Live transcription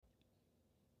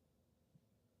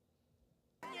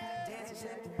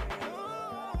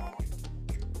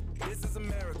This is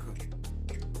America.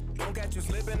 Don't catch you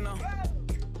slipping now.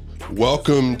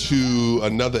 Welcome to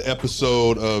another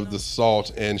episode of the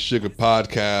Salt and Sugar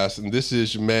Podcast. And this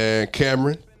is your man,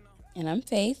 Cameron. And I'm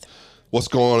Faith. What's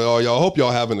going on, y'all? Hope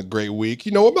y'all having a great week.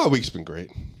 You know what? My week's been great.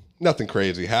 Nothing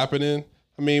crazy happening.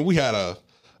 I mean, we had a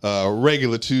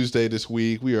regular Tuesday this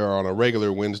week. We are on a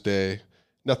regular Wednesday.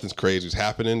 Nothing's crazy is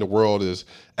happening. The world is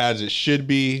as it should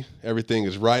be. Everything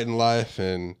is right in life.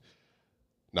 And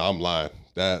no, I'm lying.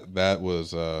 That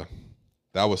was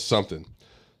something.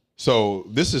 So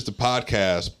this is the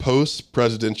podcast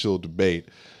post-presidential debate,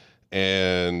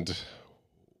 and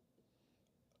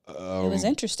It was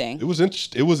interesting. It was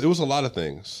interesting. It was a lot of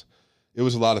things. It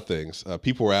was a lot of things.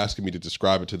 People were asking me to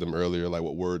describe it to them earlier, like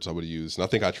what words I would use, and I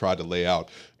think I tried to lay out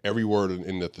every word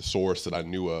in the thesaurus that I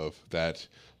knew of that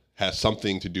has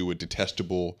something to do with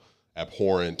detestable,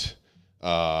 abhorrent.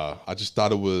 I just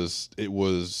thought it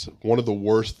was one of the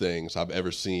worst things I've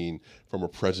ever seen from a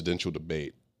presidential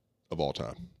debate of all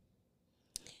time.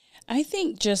 I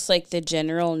think just like the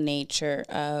general nature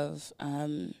of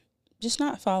just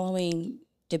not following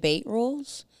debate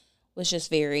rules was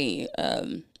just very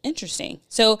interesting.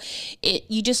 So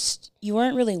you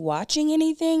weren't really watching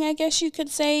anything, I guess you could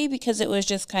say, because it was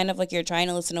just kind of like you're trying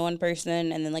to listen to one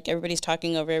person and then like everybody's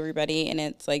talking over everybody, and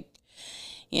it's like,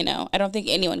 you know, I don't think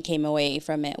anyone came away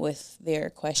from it with their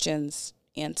questions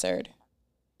answered.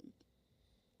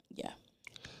 Yeah.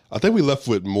 I think we left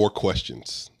with more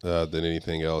questions than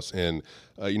anything else. And,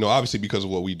 obviously because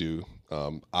of what we do,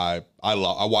 I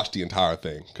watched the entire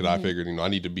thing because I figured, I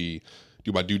need to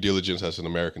do my due diligence as an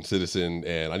American citizen,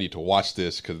 and I need to watch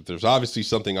this because there's obviously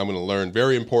something I'm going to learn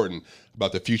very important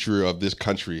about the future of this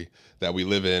country that we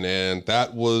live in. And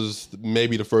that was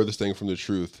maybe the furthest thing from the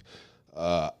truth.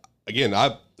 Again,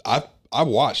 I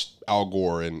watched Al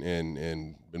Gore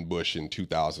and Bush in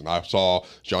 2000. I saw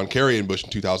John Kerry and Bush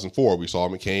in 2004. We saw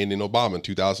McCain and Obama in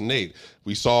 2008.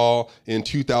 We saw in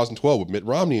 2012 with Mitt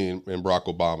Romney and Barack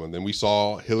Obama. And then we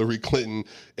saw Hillary Clinton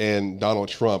and Donald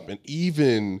Trump. And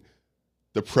even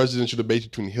the presidential debate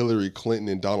between Hillary Clinton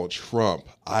and Donald Trump,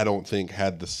 I don't think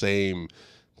had the same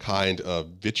kind of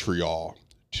vitriol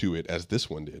to it as this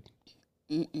one did.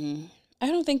 I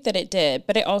don't think that it did,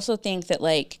 but I also think that,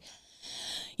 like,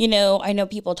 I know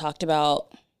people talked about,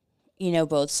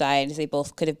 both sides. They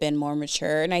both could have been more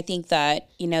mature. And I think that,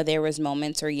 there was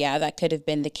moments where, that could have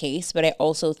been the case. But I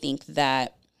also think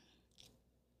that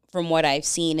from what I've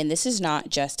seen, and this is not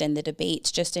just in the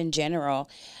debates, just in general,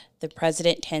 the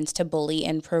president tends to bully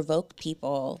and provoke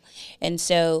people. And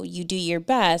so you do your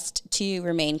best to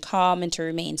remain calm and to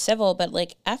remain civil. But,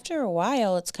 like, after a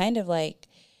while, it's kind of like,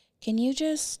 can you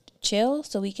just chill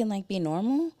so we can, like, be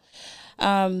normal?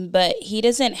 But he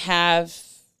doesn't have,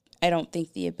 I don't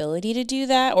think, the ability to do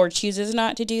that, or chooses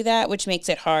not to do that, which makes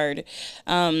it hard.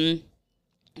 And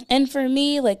for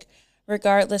me, like,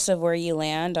 regardless of where you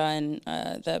land on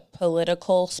the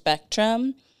political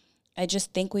spectrum, I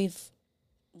just think we've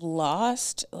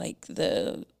lost, like,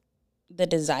 the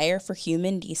desire for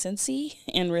human decency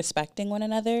and respecting one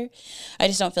another. I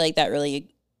just don't feel like that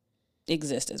really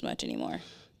exists as much anymore.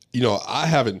 I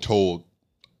haven't told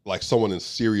like someone in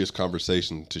serious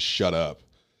conversation to shut up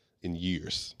in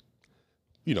years.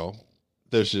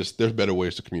 There's better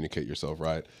ways to communicate yourself,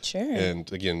 right? Sure. And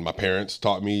again, my parents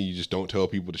taught me you just don't tell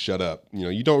people to shut up.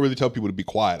 You don't really tell people to be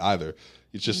quiet either.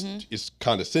 It's just, it's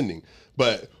condescending.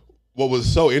 But what was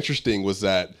so interesting was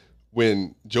that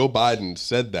when Joe Biden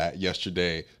said that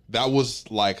yesterday, that was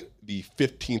like the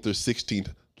 15th or 16th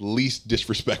least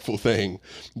disrespectful thing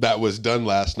that was done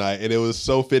last night. And it was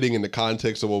so fitting in the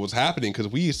context of what was happening, because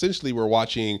we essentially were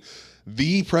watching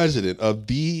the president of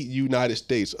the United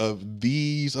States, of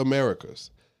these Americas,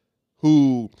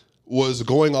 who was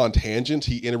going on tangents.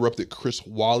 He interrupted Chris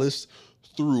Wallace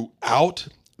throughout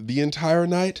the entire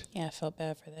night. Yeah, I felt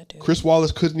bad for that dude. Chris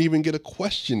Wallace couldn't even get a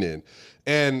question in.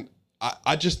 And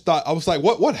I just thought, I was like,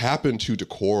 what happened to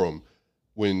decorum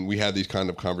when we had these kind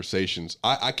of conversations?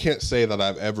 I can't say that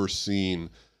I've ever seen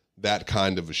that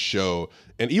kind of a show.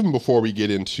 And even before we get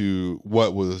into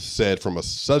what was said from a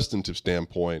substantive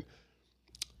standpoint,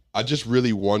 I just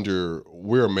really wonder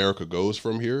where America goes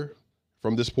from here,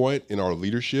 from this point in our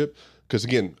leadership. Because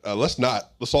again, let's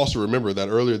also remember that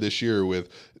earlier this year with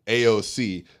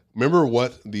AOC, remember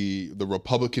what the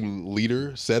Republican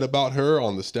leader said about her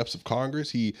on the steps of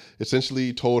Congress? He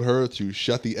essentially told her to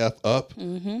shut the F up.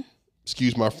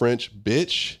 Excuse my French,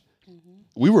 bitch.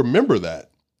 We remember that.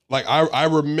 Like, I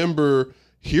remember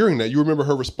hearing that, you remember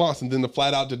her response, and then the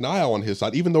flat out denial on his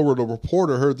side, even though the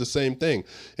reporter heard the same thing.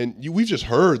 And we've just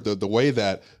heard the way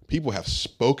that people have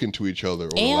spoken to each other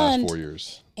over the last 4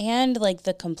 years. And like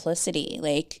the complicity,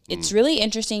 like it's really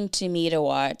interesting to me to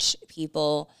watch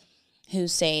people who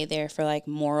say they're for like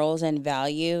morals and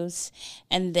values,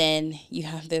 and then you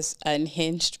have this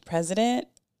unhinged president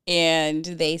and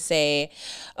they say,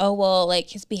 oh, well, like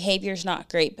his behavior's not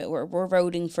great, but we're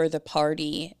voting for the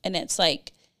party. And it's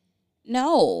like,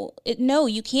 no,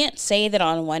 you can't say that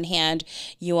on one hand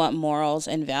you want morals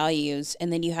and values,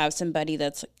 and then you have somebody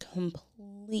that's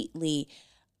completely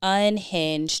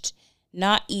unhinged,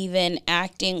 not even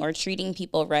acting or treating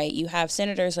people right. You have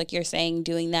senators, like you're saying,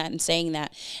 doing that and saying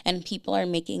that, and people are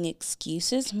making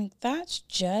excuses. I'm like, that's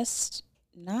just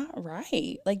not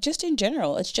right. Like, just in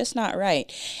general, it's just not right.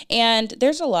 And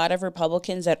there's a lot of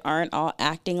Republicans that aren't all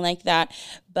acting like that,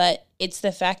 but it's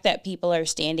the fact that people are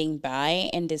standing by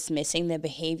and dismissing the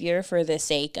behavior for the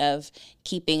sake of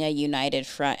keeping a united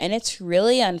front. And it's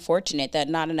really unfortunate that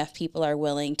not enough people are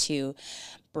willing to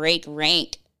break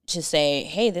rank to say,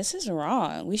 hey, this is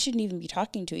wrong. We shouldn't even be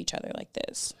talking to each other like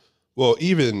this. Well,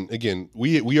 even again,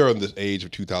 we are in this age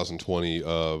of 2020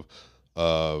 of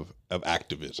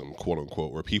activism, quote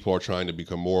unquote, where people are trying to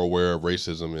become more aware of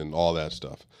racism and all that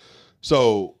stuff.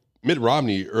 So Mitt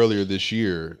Romney earlier this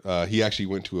year, he actually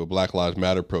went to a Black Lives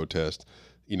Matter protest,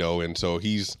 and so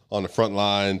he's on the front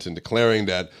lines and declaring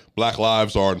that Black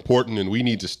lives are important and we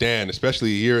need to stand,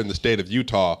 especially here in the state of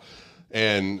Utah.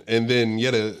 And then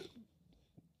yet a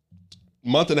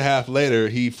month and a half later,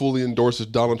 he fully endorses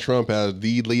Donald Trump as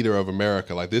the leader of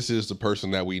America. Like, this is the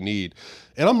person that we need.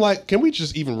 And I'm like, can we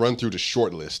just even run through the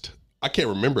short list? I can't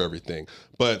remember everything,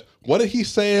 but what did he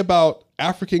say about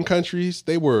African countries?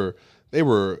 They were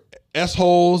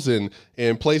S-holes and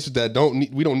places that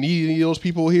we don't need any of those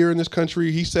people here in this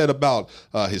country. He said about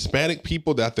Hispanic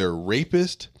people that they're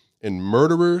rapists and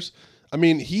murderers. I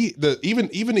mean,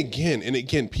 even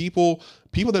again, people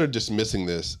that are dismissing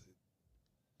this,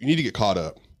 you need to get caught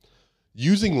up.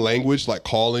 Using language like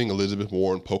calling Elizabeth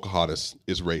Warren Pocahontas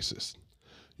is racist.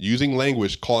 Using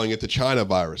language calling it the China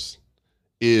virus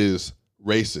is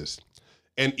racist.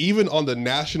 And even on the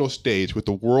national stage with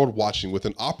the world watching, with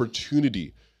an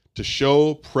opportunity to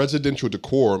show presidential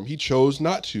decorum, he chose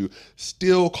not to,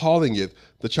 still calling it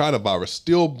the China virus,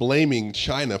 still blaming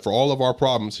China for all of our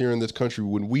problems here in this country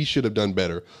when we should have done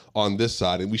better on this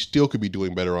side, and we still could be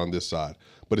doing better on this side.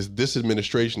 But it's this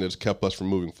administration that's kept us from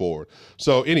moving forward.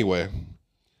 So anyway,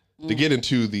 to get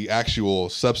into the actual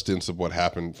substance of what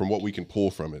happened, from what we can pull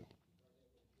from it.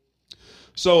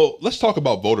 So let's talk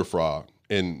about voter fraud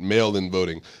and mail-in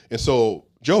voting. And so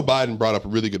Joe Biden brought up a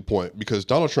really good point, because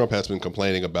Donald Trump has been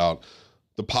complaining about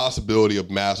the possibility of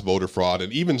mass voter fraud,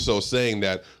 and even so saying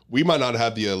that we might not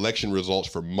have the election results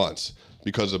for months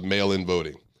because of mail-in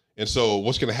voting. And so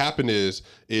what's going to happen is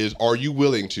are you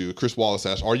willing to, Chris Wallace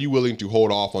asked, are you willing to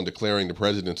hold off on declaring the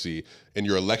presidency and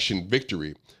your election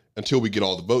victory until we get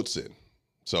all the votes in?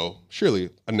 So surely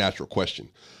a natural question.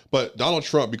 But Donald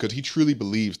Trump, because he truly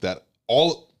believes that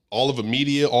all of the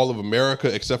media, all of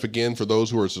America, except again for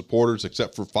those who are supporters,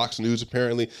 except for Fox News,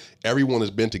 apparently, everyone is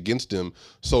bent against him.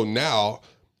 So now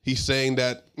he's saying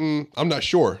that, I'm not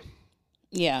sure.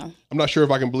 Yeah. I'm not sure if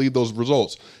I can believe those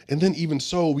results. And then even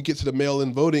so, we get to the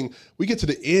mail-in voting, we get to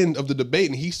the end of the debate,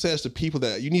 and he says to people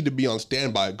that you need to be on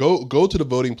standby. Go to the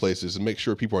voting places and make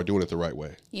sure people are doing it the right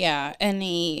way. Yeah,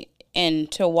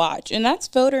 and to watch. And that's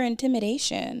voter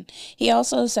intimidation. He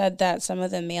also said that some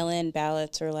of the mail-in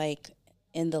ballots are like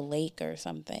in the lake or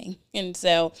something. And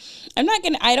so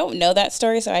I don't know that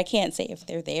story, so I can't say if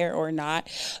they're there or not.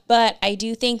 But I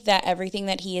do think that everything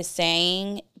that he is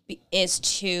saying is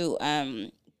to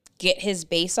get his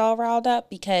base all riled up,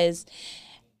 because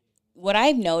what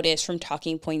I've noticed from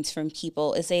talking points from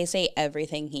people is they say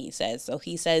everything he says. So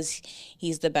he says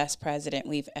he's the best president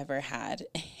we've ever had.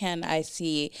 And I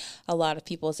see a lot of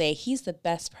people say he's the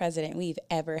best president we've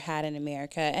ever had in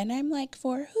America. And I'm like,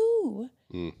 for who?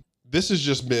 This has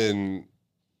just been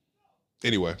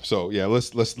anyway. So yeah,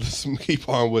 let's keep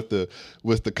on with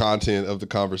the content of the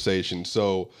conversation.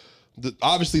 So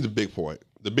obviously the big point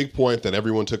that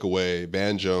everyone took away,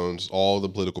 Van Jones, all the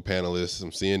political panelists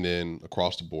from CNN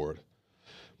across the board,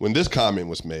 when this comment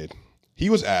was made, he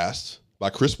was asked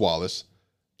by Chris Wallace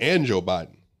and Joe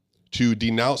Biden to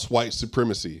denounce white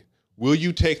supremacy. Will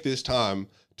you take this time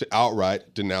to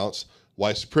outright denounce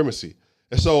white supremacy?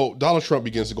 And so Donald Trump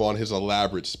begins to go on his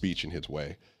elaborate speech in his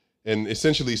way and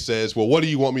essentially says, well, what do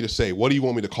you want me to say? What do you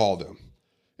want me to call them?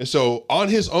 And so on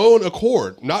his own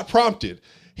accord, not prompted,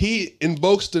 he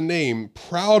invokes the name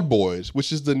Proud Boys,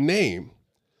 which is the name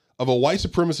of a white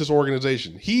supremacist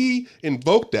organization. He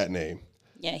invoked that name.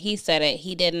 Yeah, he said it.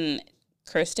 He didn't.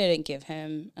 Chris didn't give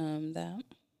him that.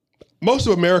 Most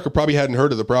of America probably hadn't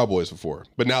heard of the Proud Boys before,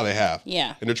 but now they have.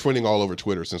 Yeah. And they're trending all over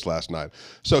Twitter since last night.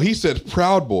 So he said,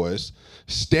 Proud Boys,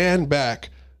 stand back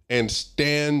and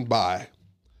stand by.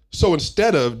 So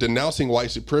instead of denouncing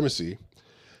white supremacy,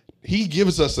 he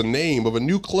gives us a name of a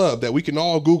new club that we can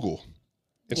all Google.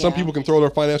 And some people can throw their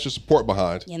financial support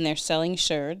behind. And they're selling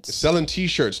shirts. It's selling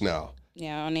T-shirts now.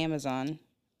 Yeah, on Amazon.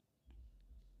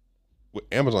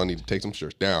 Amazon need to take some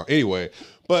shirts down. Anyway,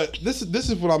 but this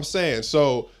is what I'm saying.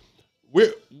 So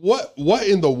what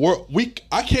in the world?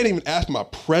 I can't even ask my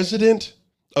president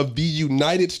of the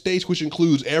United States, which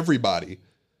includes everybody,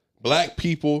 black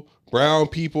people, brown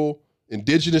people,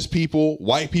 indigenous people,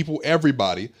 white people,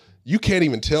 everybody. You can't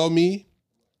even tell me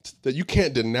that you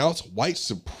can't denounce white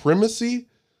supremacy.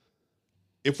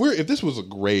 If this was a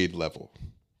grade level,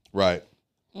 right?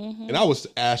 Mm-hmm. And I was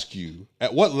to ask you,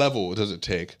 at what level does it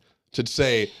take to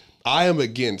say I am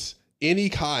against any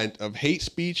kind of hate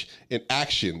speech and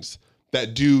actions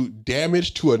that do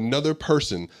damage to another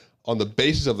person on the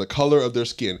basis of the color of their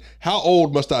skin? How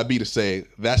old must I be to say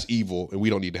that's evil and we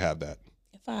don't need to have that?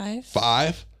 5.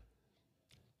 5?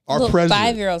 Our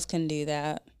president, 5-year-olds can do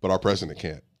that. But our president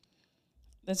can't.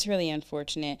 That's really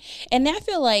unfortunate. And I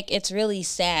feel like it's really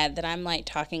sad that I'm like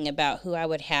talking about who I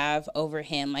would have over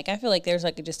him. Like, I feel like there's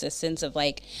like just a sense of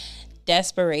like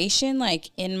desperation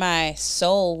like in my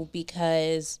soul,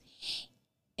 because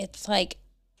it's like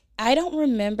I don't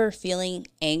remember feeling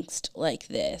angst like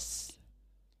this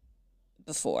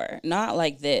before. Not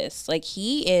like this. Like,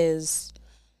 he is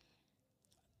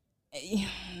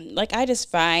like, I just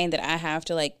find that I have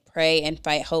to like pray and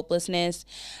fight hopelessness,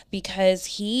 because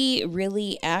he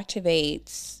really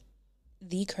activates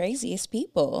the craziest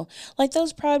people. Like,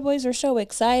 those Proud Boys are so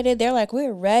excited. They're like,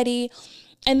 we're ready.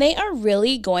 And they are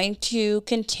really going to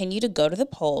continue to go to the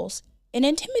polls and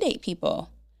intimidate people.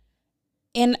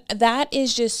 And that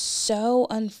is just so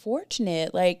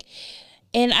unfortunate. Like,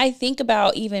 and I think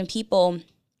about even people,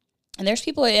 and there's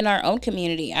people in our own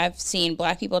community. I've seen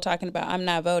Black people talking about, I'm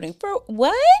not voting for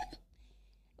what?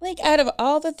 Like, out of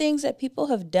all the things that people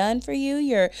have done for you,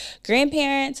 your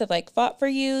grandparents have like fought for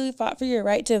your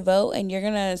right to vote, and you're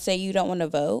going to say you don't want to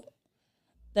vote?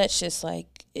 That's just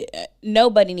like,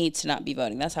 nobody needs to not be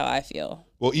voting. That's how I feel.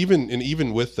 Well,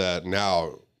 even with that,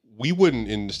 now we wouldn't,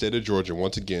 in the state of Georgia,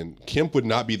 once again, Kemp would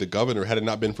not be the governor had it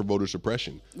not been for voter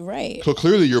suppression. Right. So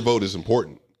clearly your vote is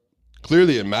important.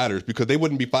 Clearly it matters, because they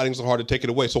wouldn't be fighting so hard to take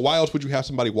it away. So why else would you have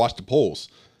somebody watch the polls?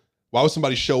 Why would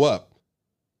somebody show up?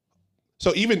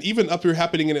 So even up here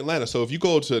happening in Atlanta. So if you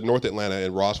go to North Atlanta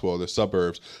and Roswell, the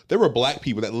suburbs, there were Black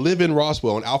people that live in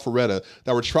Roswell and Alpharetta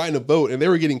that were trying to vote, and they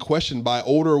were getting questioned by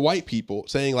older white people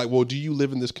saying like, well, do you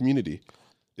live in this community?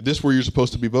 Is this where you're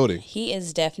supposed to be voting? He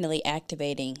is definitely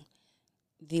activating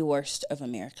the worst of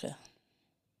America.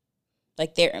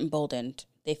 Like, they're emboldened.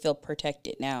 They feel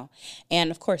protected now. And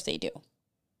of course they do.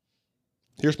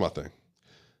 Here's my thing.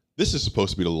 This is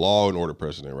supposed to be the law and order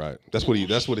president, right? That's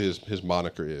what his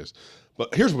moniker is.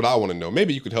 But here's what I want to know.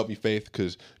 Maybe you could help me, Faith,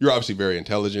 because you're obviously very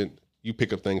intelligent. You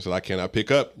pick up things that I cannot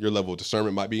pick up. Your level of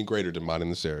discernment might be greater than mine in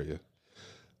this area.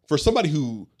 For somebody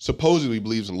who supposedly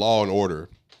believes in law and order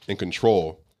and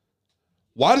control,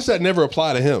 why does that never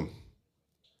apply to him?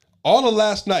 All of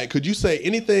last night, could you say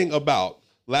anything about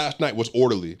last night was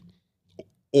orderly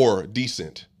or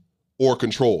decent or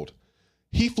controlled?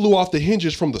 He flew off the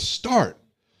hinges from the start.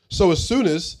 So as soon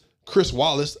as Chris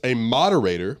Wallace, a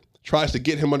moderator, tries to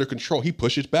get him under control, he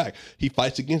pushes back. He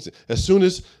fights against it. As soon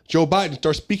as Joe Biden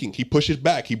starts speaking, he pushes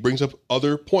back. He brings up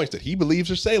other points that he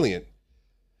believes are salient.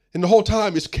 And the whole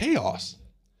time it's chaos.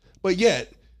 But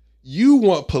yet, you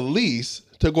want police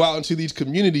to go out into these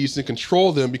communities and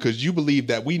control them because you believe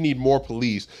that we need more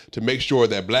police to make sure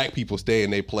that Black people stay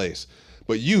in their place.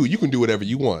 But you can do whatever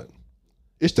you want.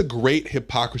 It's the great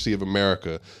hypocrisy of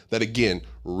America that, again,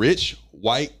 rich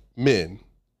white men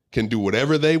can do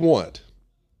whatever they want,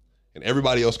 and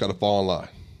everybody else got to fall in line.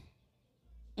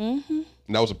 Mm-hmm.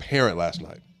 And that was apparent last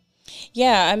night.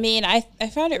 Yeah, I mean, I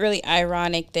found it really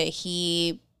ironic that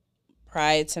he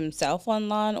prides himself on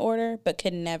law and order, but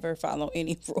could never follow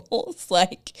any rules.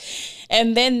 Like,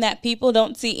 and then that people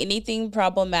don't see anything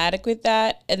problematic with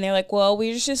that, and they're like, well,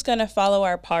 we're just going to follow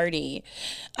our party.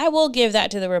 I will give that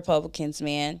to the Republicans,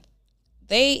 man.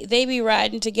 They be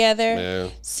riding together,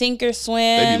 man. Sink or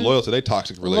swim. They be loyal to their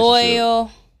toxic relationship.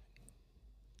 Loyal.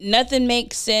 Nothing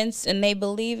makes sense, and they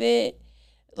believe it.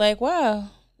 Like, wow,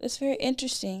 That's very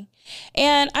interesting.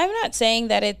 And I'm not saying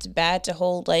that it's bad to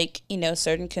hold, like,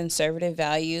 certain conservative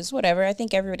values, whatever. I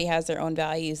think everybody has their own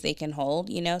values they can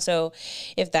hold, So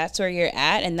if that's where you're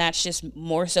at and that's just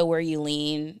more so where you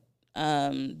lean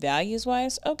values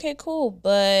wise, okay, cool.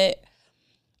 But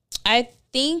I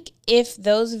think if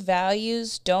those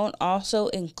values don't also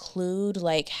include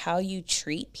like how you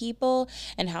treat people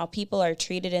and how people are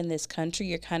treated in this country,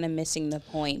 you're kind of missing the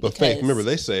point. But Faith, remember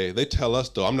they tell us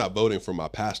though, I'm not voting for my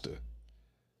pastor.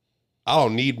 I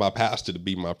don't need my pastor to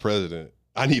be my president.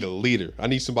 I need a leader. I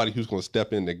need somebody who's going to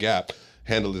step in the gap,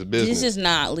 handle his business. This is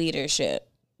not leadership.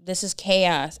 This is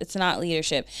chaos. It's not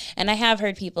leadership. And I have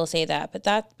heard people say that,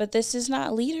 but this is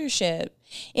not leadership.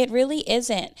 It really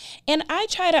isn't. And I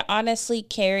try to honestly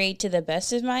carry, to the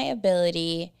best of my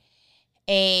ability,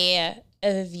 a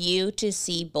view to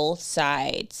see both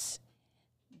sides.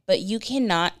 But you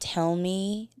cannot tell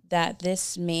me that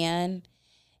this man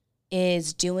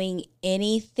is doing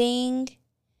anything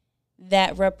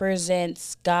that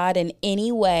represents God in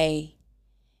any way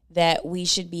that we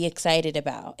should be excited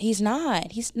about. He's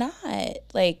not.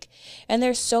 Like, and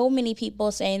there's so many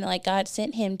people saying like God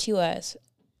sent him to us.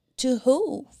 To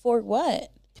who? For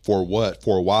what? For what?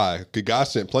 For why? Because God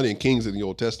sent plenty of kings in the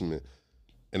Old Testament,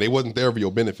 and they wasn't there for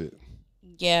your benefit.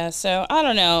 Yeah, so I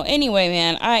don't know. Anyway,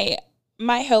 man,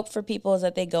 my hope for people is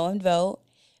that they go and vote.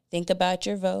 Think about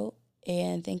your vote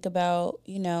and think about,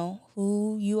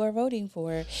 who you are voting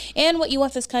for and what you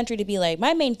want this country to be like.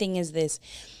 My main thing is this.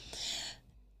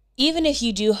 Even if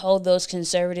you do hold those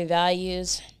conservative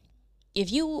values,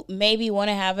 if you maybe want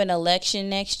to have an election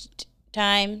next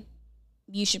time,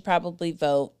 you should probably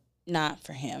vote not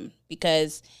for him.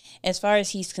 Because as far as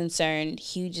he's concerned,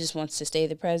 he just wants to stay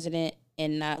the president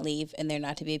and not leave, and there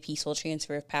not to be a peaceful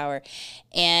transfer of power.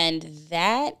 And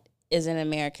that is an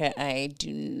America I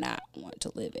do not want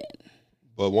to live in.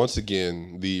 But once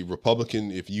again, the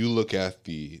Republican, if you look at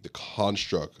the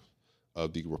construct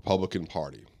of the Republican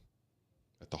Party,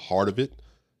 at the heart of it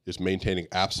is maintaining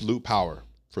absolute power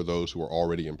for those who are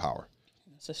already in power.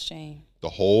 It's a shame. The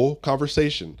whole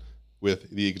conversation with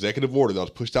the executive order that was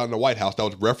pushed out in the White House that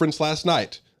was referenced last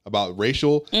night about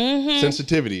racial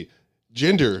sensitivity,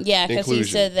 gender inclusion. Because he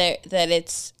said that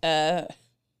it's racist.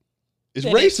 It's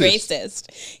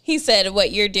racist. He said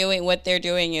what they're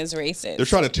doing is racist. They're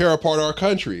trying to tear apart our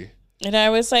country. And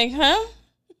I was like, huh?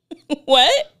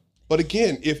 What? But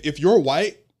again, if you're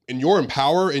white and you're in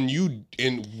power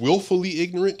and willfully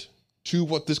ignorant to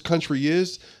what this country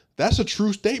is, that's a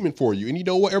true statement for you. And you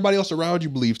know what? Everybody else around you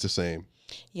believes the same.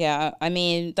 Yeah, I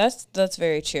mean, that's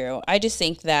very true. I just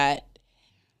think that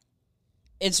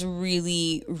it's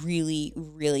really, really,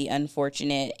 really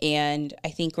unfortunate. And I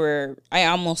think I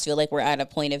almost feel like we're at a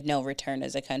point of no return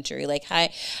as a country. Like,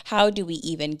 how do we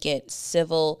even get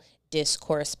civil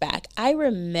discourse back? I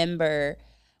remember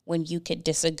when you could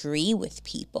disagree with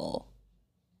people.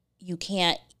 You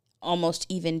can't almost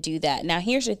even do that. Now,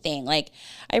 here's the thing. Like,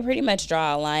 I pretty much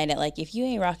draw a line at, like, if you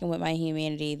ain't rocking with my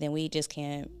humanity, then we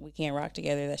can't rock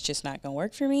together. That's just not going to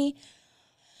work for me.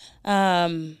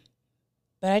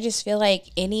 But I just feel like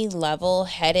any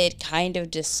level-headed kind of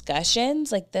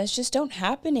discussions, like, those just don't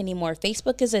happen anymore.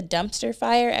 Facebook is a dumpster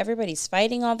fire. Everybody's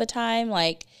fighting all the time.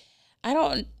 Like,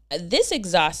 this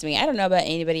exhausts me. I don't know about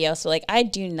anybody else, but, like, I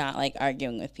do not like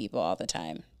arguing with people all the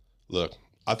time. Look,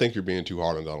 I think you're being too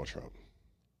hard on Donald Trump.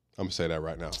 I'm going to say that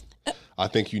right now. I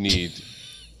think you need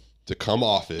to come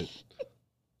off it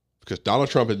because Donald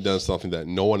Trump has done something that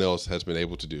no one else has been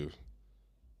able to do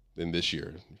in this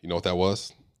year. You know what that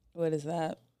was? What is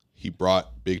that? He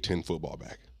brought Big Ten football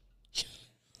back.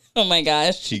 Oh, my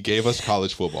gosh. He gave us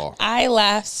college football. I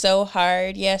laughed so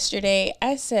hard yesterday.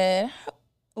 I said,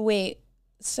 wait,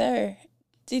 sir,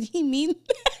 did he mean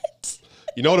that?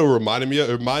 You know what it reminded me of?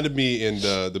 It reminded me in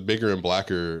the Bigger and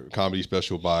Blacker comedy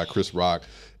special by Chris Rock.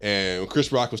 And when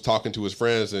Chris Rock was talking to his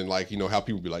friends and, like, you know, how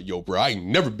people be like, yo, bro, I ain't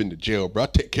never been to jail, bro. I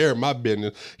take care of my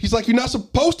business. He's like, you're not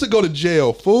supposed to go to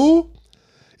jail, fool.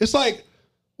 It's like,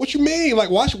 what you mean?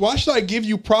 Like, why should I give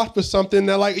you props for something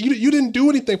that, like, you didn't do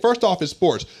anything? First off, it's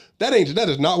sports. That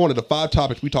is not one of the 5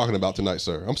 topics we talking about tonight,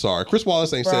 sir. I'm sorry. Chris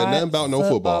Wallace ain't said nothing about no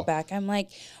football. Back. I'm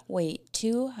like, wait,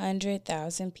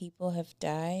 200,000 people have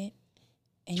died?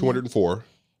 204.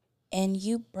 And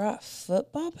you brought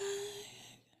football back?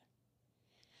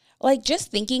 Like, just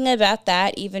thinking about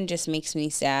that even just makes me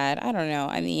sad. I don't know.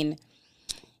 I mean,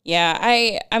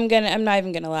 yeah, I'm not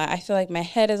even gonna lie. I feel like my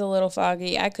head is a little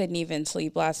foggy. I couldn't even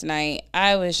sleep last night.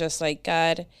 I was just like,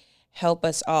 God, help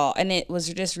us all. And it was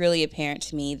just really apparent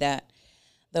to me that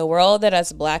the world that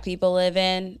us black people live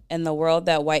in and the world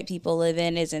that white people live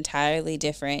in is entirely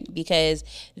different because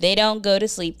they don't go to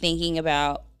sleep thinking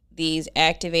about these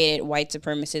activated white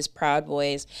supremacist Proud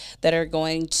Boys that are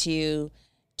going to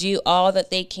do all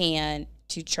that they can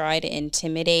to try to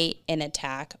intimidate and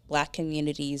attack Black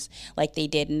communities like they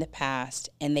did in the past,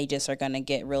 and they just are going to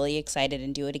get really excited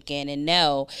and do it again and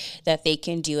know that they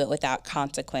can do it without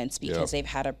consequence because they've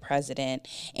had a president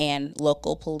and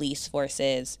local police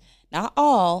forces, not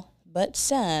all, but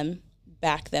some,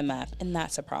 back them up, and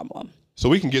that's a problem. So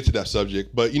we can get to that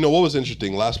subject, but you know what was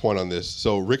interesting, last point on this.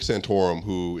 So Rick Santorum,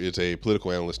 who is a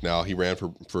political analyst now, he ran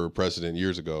for president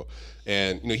years ago,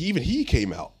 and you know he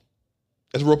came out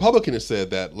as a Republican and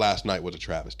said that last night was a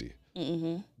travesty.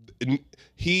 Mm-hmm.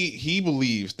 He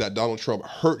believes that Donald Trump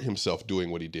hurt himself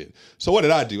doing what he did. So what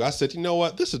did I do? I said, you know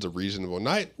what? This is a reasonable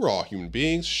night. We're all human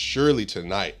beings. Surely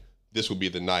tonight, this would be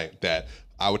the night that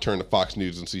I would turn to Fox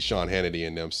News and see Sean Hannity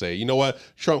and them say, you know what?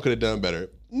 Trump could have done better.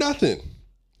 Nothing.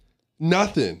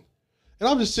 And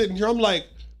I'm just sitting here. I'm like,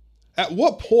 at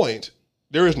what point?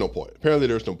 There is no point. Apparently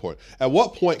there is no point. At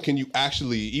what point can you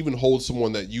actually even hold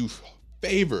someone that you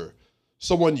favor,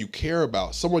 someone you care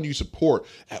about, someone you support?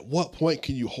 At what point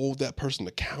can you hold that person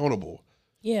accountable?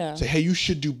 Yeah. Say, hey, you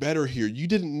should do better here. You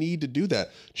didn't need to do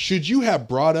that. Should you have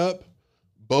brought up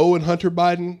Beau and Hunter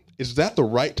Biden? Is that the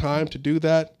right time to do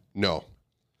that? No.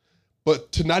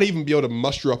 But to not even be able to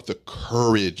muster up the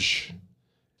courage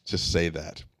to say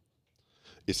that,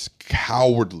 it's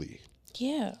cowardly.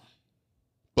 Yeah.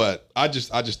 But I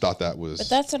just thought that was. But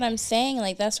that's what I'm saying.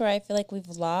 Like, that's where I feel like we've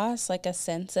lost like a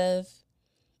sense of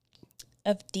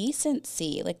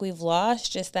decency. Like, we've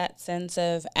lost just that sense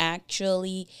of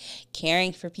actually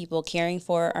caring for people, caring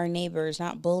for our neighbors,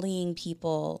 not bullying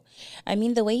people. I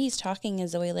mean, the way he's talking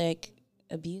is the way like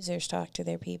abusers talk to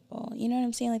their people. You know what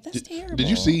I'm saying? Like, that's terrible. Did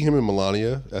you see him and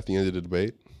Melania at the end of the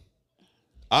debate?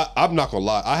 I'm not gonna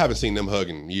lie. I haven't seen them hug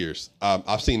in years.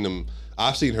 I've seen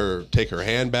her take her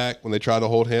hand back when they try to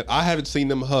hold hand. I haven't seen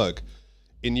them hug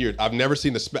in years. I've never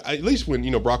seen at least when,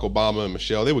 you know, Barack Obama and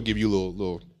Michelle, they would give you a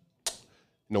little,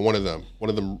 you know, one of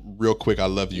them real quick. I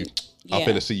love you. Yeah. I'm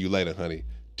finna see you later, honey.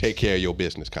 Take care of your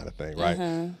business, kind of thing,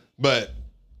 right? But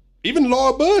even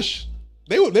Laura Bush,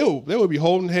 they would be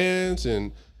holding hands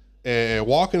and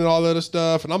walking and all that other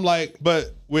stuff. And I'm like,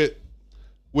 but with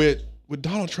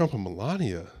Donald Trump and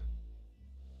Melania,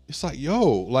 it's like,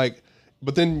 yo, like,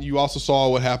 but then you also saw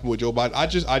what happened with Joe Biden.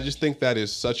 I just think that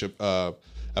is such a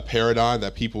paradigm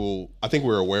that people, I think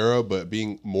we're aware of, but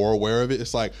being more aware of it,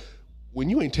 it's like, when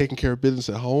you ain't taking care of business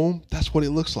at home, that's what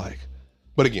it looks like.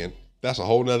 But again, that's a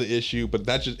whole nother issue, but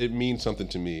it means something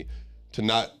to me to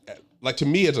not, like, to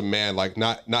me as a man, like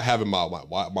not having my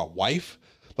wife,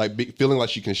 like feeling like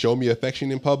she can show me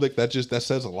affection in public, that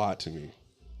says a lot to me.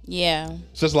 Yeah. It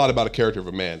says a lot about the character of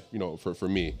a man, you know, for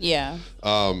me. Yeah.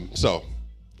 So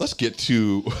let's get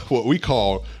to what we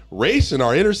call race in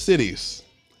our inner cities.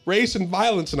 Race and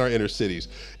violence in our inner cities.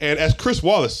 And as Chris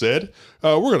Wallace said,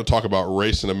 we're going to talk about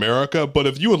race in America, but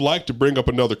if you would like to bring up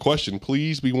another question,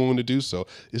 please be willing to do so.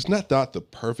 Isn't that the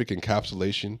perfect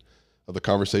encapsulation of the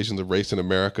conversations of race in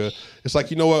America? It's like,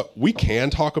 you know what? We can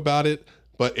talk about it,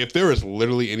 but if there is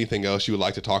literally anything else you would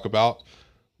like to talk about,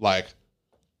 like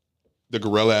the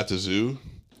gorilla at the zoo.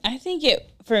 I think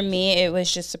for me, it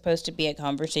was just supposed to be a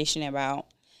conversation about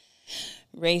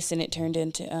race, and it turned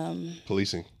into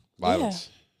policing, violence.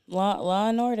 Yeah. Law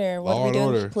and order. What are we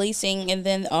doing with policing, and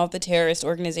then all the terrorist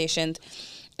organizations.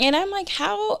 And I'm like,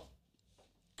 how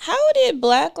did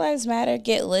Black Lives Matter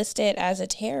get listed as a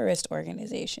terrorist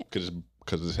organization?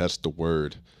 Because it has the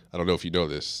word, I don't know if you know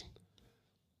this,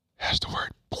 has the word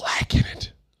black in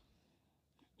it.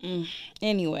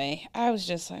 Anyway, I was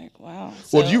just like, wow.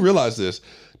 Well, do you realize this?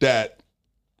 That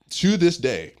to this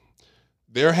day,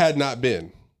 there had not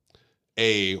been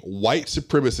a white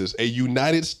supremacist, a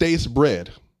United States bred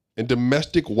and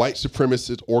domestic white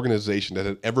supremacist organization that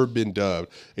had ever been dubbed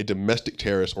a domestic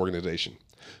terrorist organization.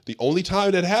 The only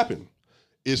time that happened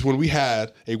is when we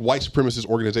had a white supremacist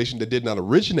organization that did not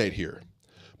originate here.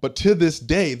 But to this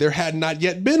day, there had not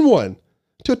yet been one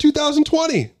till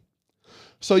 2020.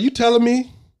 So you telling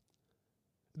me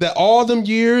that all them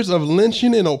years of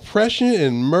lynching and oppression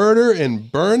and murder and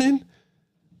burning,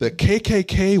 the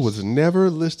KKK was never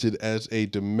listed as a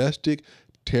domestic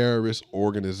terrorist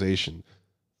organization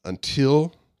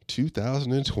until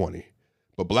 2020.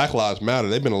 But Black Lives Matter,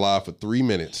 they've been alive for 3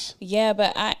 minutes. Yeah,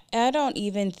 but I don't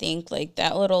even think like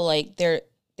that little, like they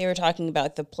were talking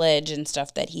about the pledge and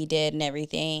stuff that he did and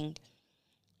everything.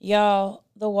 Y'all,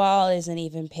 the wall isn't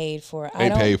even paid for.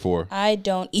 Ain't paid for. I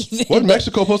don't even. What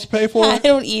Mexico supposed to pay for? I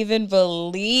don't even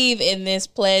believe in this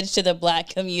pledge to the black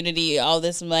community. All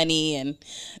this money and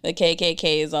the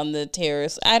KKK is on the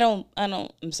terrorists. I don't.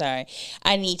 I'm sorry.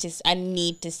 I need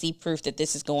to see proof that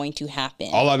this is going to happen.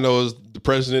 All I know is the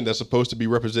president that's supposed to be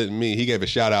representing me. He gave a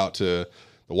shout out to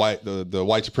the white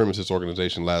supremacist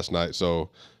organization last night.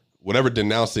 So whatever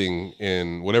denouncing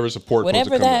and whatever support,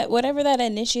 whatever that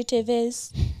initiative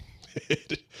is.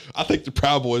 I think the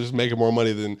Proud Boys is making more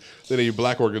money than any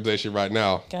black organization right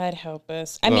now. God help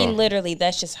us. I mean, literally,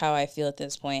 that's just how I feel at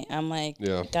this point. I'm like,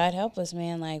 yeah. God help us,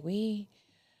 man. Like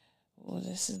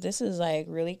this is like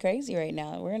really crazy right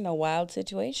now. We're in a wild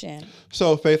situation.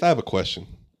 So, Faith, I have a question.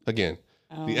 Again,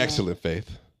 the excellent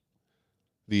Faith,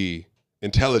 the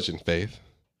intelligent Faith,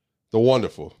 the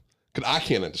wonderful. Because I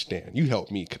can't understand. You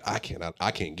help me. Because I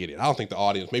can't get it. I don't think the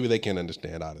audience, maybe they can't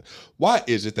understand either. Why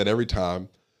is it that every time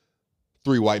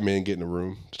 3 white men get in a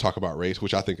room to talk about race,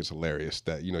 which I think is hilarious,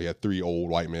 that, you had 3 old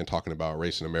white men talking about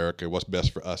race in America, what's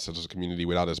best for us as a community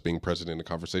without us being present in the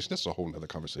conversation. That's a whole nother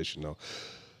conversation, though.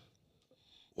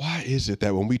 Why is it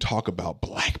that when we talk about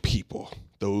black people,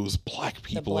 those black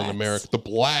people in America, the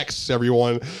blacks,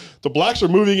 everyone, the blacks are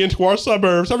moving into our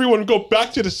suburbs. Everyone go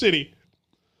back to the city.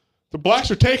 The blacks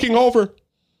are taking over.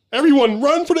 Everyone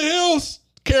run for the hills.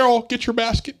 Carol, get your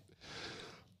basket.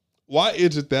 Why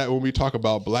is it that when we talk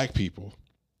about black people,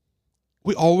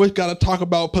 we always got to talk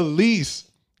about police?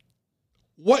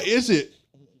 What is it?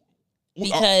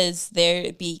 Because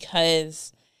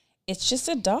it's just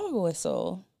a dog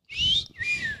whistle.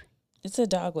 It's a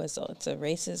dog whistle. It's a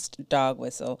racist dog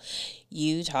whistle.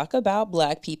 You talk about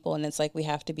black people and it's like we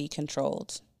have to be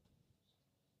controlled.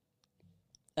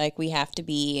 Like we have to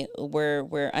be,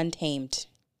 we're untamed.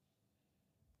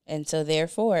 And so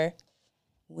therefore,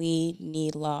 we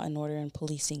need law and order and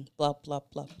policing, blah, blah,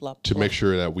 blah, blah. To make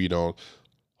sure that we don't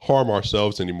harm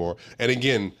ourselves anymore. And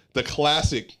again, the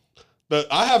classic,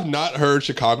 I have not heard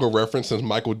Chicago referenced this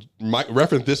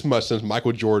much since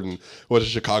Michael Jordan was a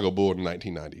Chicago Bull in the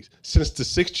 1990s. Since the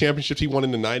 6 championships he won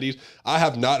in the 90s, I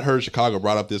have not heard Chicago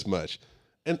brought up this much.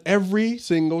 And every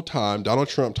single time Donald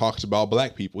Trump talks about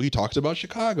black people, he talks about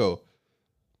Chicago.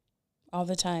 All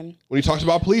the time. When he talks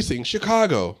about policing,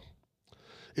 Chicago.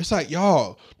 It's like,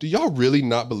 y'all, do y'all really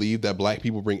not believe that black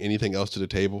people bring anything else to the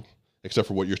table except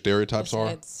for what your stereotypes are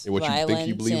and what you think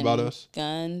you believe about us?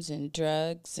 Guns and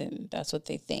drugs, and that's what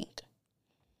they think.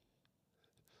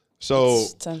 So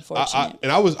it's unfortunate.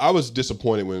 I was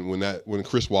disappointed when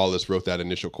Chris Wallace wrote that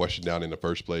initial question down in the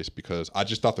first place, because I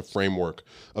just thought the framework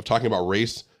of talking about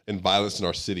race and violence in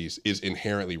our cities is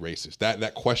inherently racist.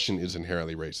 That question is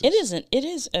inherently racist. It isn't. It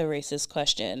is a racist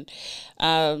question.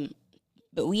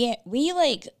 But we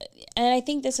like, and I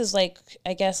think this is like,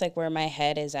 I guess like where my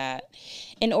head is at.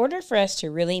 In order for us to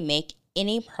really make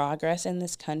any progress in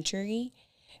this country,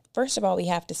 first of all, we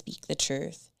have to speak the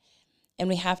truth. And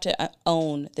we have to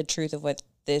own the truth of what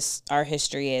our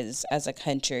history is as a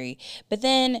country. But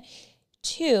then,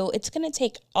 2, it's going to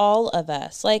take all of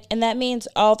us, and that means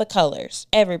all the colors,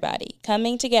 everybody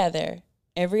coming together,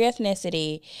 every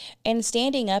ethnicity, and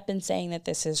standing up and saying that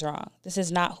this is wrong. This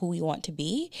is not who we want to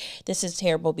be. This is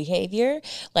terrible behavior.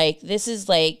 This is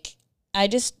I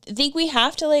just think we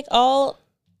have to all.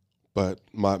 But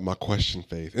my question,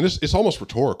 Faith, and it's almost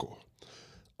rhetorical.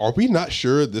 Are we not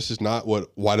sure this is not what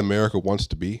white America wants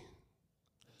to be?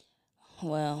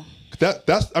 Well,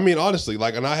 that's, I mean, honestly,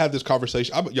 and I had this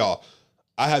conversation,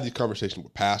 I had these conversations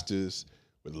with pastors,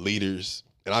 with leaders,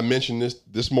 and I mentioned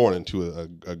this morning to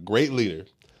a great leader.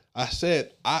 I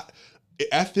said,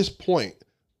 at this point,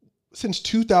 since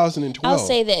 2012. I'll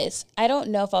say this. I don't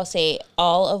know if I'll say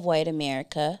all of white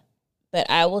America, but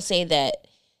I will say that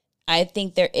I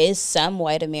think there is some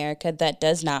white America that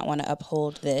does not want to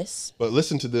uphold this. But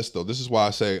listen to this, though. This is why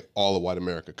I say all of white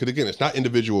America. Because, again, it's not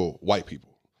individual white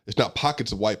people. It's not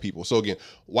pockets of white people. So, again,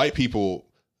 white people,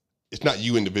 it's not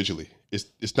you individually.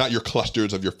 It's not your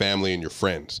clusters of your family and your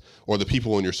friends or the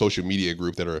people in your social media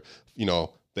group that are,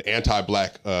 the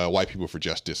anti-black white people for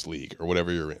Justice League or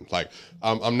whatever you're in.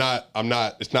 I'm not,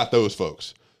 it's not those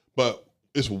folks. But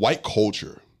it's white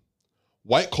culture.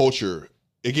 White culture,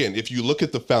 again, if you look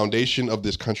at the foundation of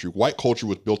this country, white culture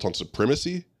was built on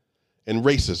supremacy and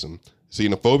racism,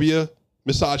 xenophobia,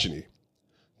 misogyny.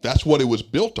 That's what it was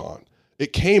built on.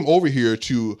 It came over here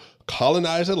to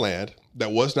colonize a land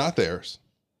that was not theirs.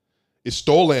 It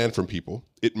stole land from people.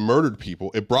 It murdered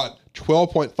people. It brought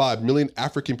 12.5 million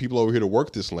African people over here to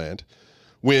work this land.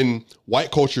 When white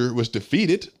culture was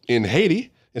defeated in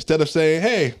Haiti, instead of saying,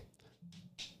 hey,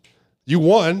 you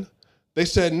won, they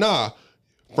said, nah,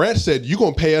 France said, you're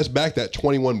going to pay us back that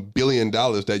 $21 billion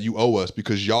that you owe us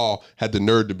because y'all had the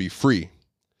nerve to be free.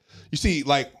 You see,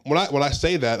 like when I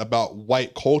say that about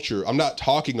white culture, I'm not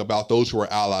talking about those who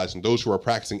are allies and those who are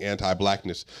practicing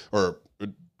anti-blackness or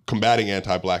combating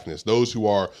anti-blackness, those who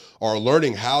are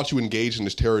learning how to engage in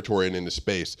this territory and in this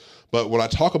space. But when I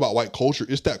talk about white culture,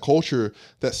 it's that culture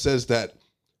that says that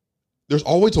there's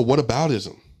always a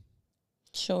whataboutism.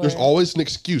 Sure. There's always an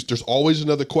excuse. There's always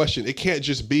another question. It can't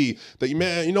just be that,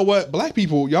 man, you know what? Black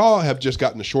people, y'all have just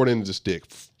gotten the short end of the stick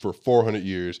for 400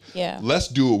 years. Yeah. Let's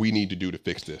do what we need to do to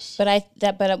fix this.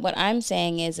 But what I'm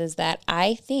saying is that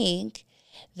I think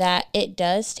that it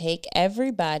does take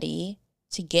everybody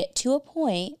to get to a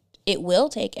point. It will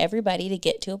take everybody to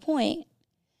get to a point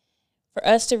for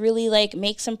us to really like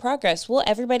make some progress. Will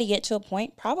everybody get to a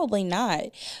point? Probably not.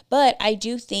 But I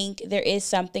do think there is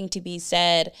something to be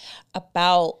said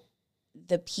about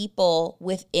the people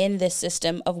within the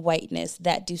system of whiteness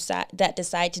that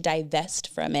decide to divest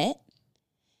from it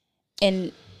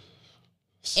and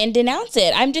denounce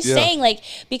it. I'm just saying, like,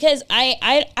 because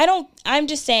I'm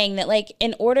just saying that, like,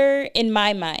 in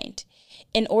my mind,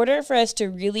 in order for us to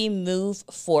really move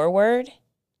forward,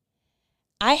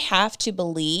 I have to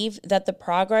believe that the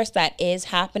progress that is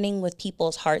happening with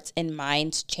people's hearts and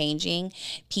minds changing,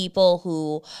 people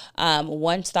who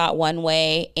once thought one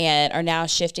way and are now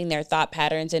shifting their thought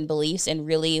patterns and beliefs and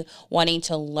really wanting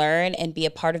to learn and be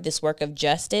a part of this work of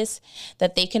justice,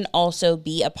 that they can also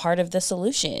be a part of the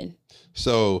solution.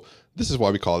 So this is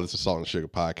why we call this a Salt and Sugar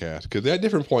podcast, because at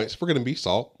different points, we're going to be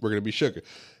salt, we're going to be sugar.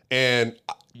 And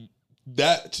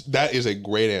that is a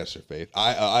great answer, Faith.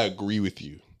 I agree with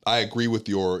you. I agree with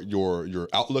your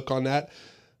outlook on that.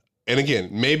 And again,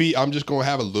 maybe I'm just going to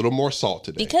have a little more salt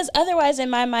today. Because otherwise,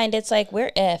 in my mind, it's like we're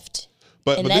effed.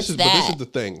 But this is the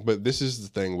thing. But this is the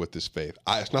thing with this, Faith.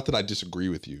 It's not that I disagree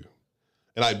with you.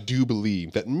 And I do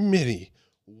believe that many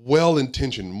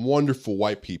well-intentioned, wonderful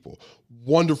white people,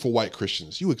 wonderful white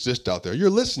Christians, you exist out there.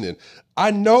 You're listening. I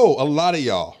know a lot of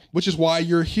y'all, which is why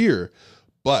you're here.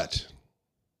 But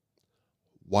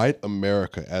white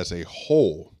America as a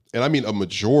whole, and I mean a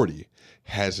majority,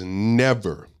 has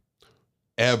never,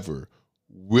 ever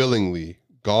willingly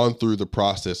gone through the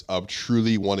process of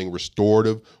truly wanting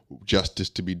restorative justice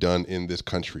to be done in this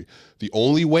country. The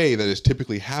only way that has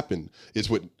typically happened is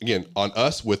with, again, on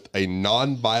us with a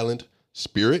nonviolent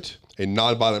spirit, a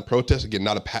nonviolent protest. Again,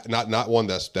 not one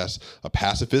that's a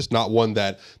pacifist, not one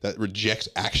that rejects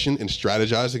action and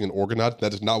strategizing and organizing.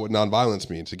 That is not what nonviolence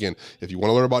means. Again, if you want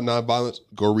to learn about nonviolence,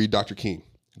 go read Dr. King.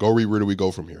 Go read Where Do We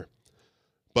Go From Here?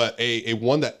 But a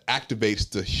one that activates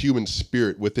the human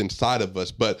spirit within inside of us.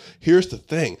 But here's the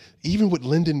thing, even with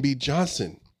Lyndon B.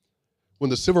 Johnson, when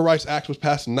the Civil Rights Act was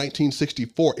passed in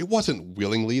 1964, it wasn't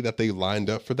willingly that they lined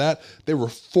up for that. They were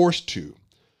forced to,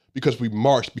 because we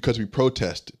marched, because we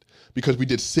protested, because we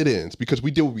did sit-ins, because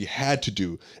we did what we had to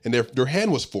do, and their hand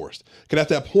was forced. Because at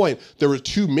that point, there were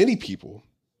too many people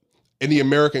in the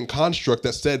American construct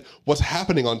that said what's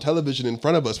happening on television in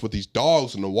front of us with these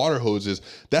dogs and the water hoses,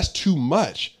 that's too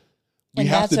much. And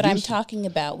that's what I'm talking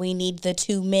about. We need the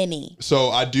too many.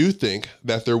 So I do think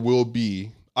that there are going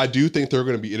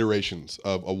to be iterations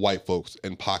of white folks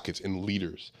and pockets and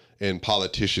leaders and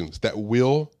politicians that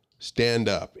will stand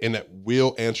up and that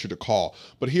will answer the call.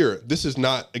 But here, this is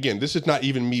not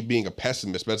even me being a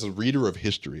pessimist, but as a reader of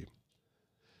history,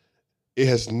 it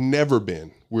has never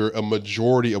been where a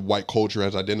majority of white culture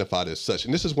has identified as such.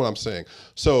 And this is what I'm saying.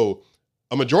 So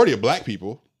a majority of black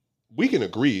people, we can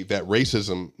agree that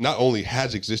racism not only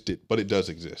has existed, but it does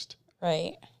exist.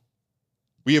 Right.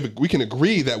 We can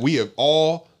agree that we have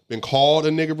all been called a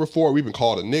nigger before. We've been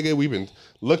called a nigga. We've been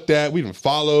looked at. We've been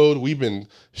followed. We've been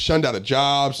shunned out of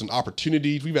jobs and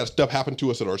opportunities. We've had stuff happen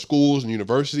to us at our schools and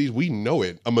universities. We know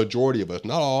it. A majority of us,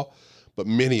 not all, but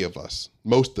many of us,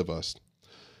 most of us.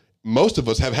 Most of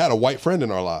us have had a white friend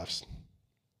in our lives.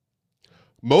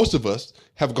 Most of us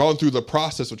have gone through the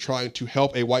process of trying to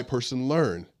help a white person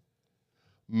learn.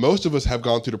 Most of us have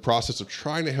gone through the process of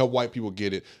trying to help white people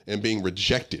get it and being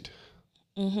rejected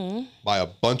by a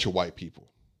bunch of white people.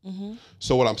 Mm-hmm.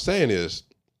 So what I'm saying is,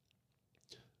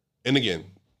 and again,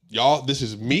 y'all, this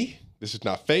is me. This is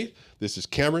not Faith. This is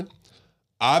Cameron.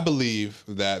 I believe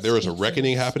that there is a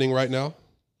reckoning happening right now.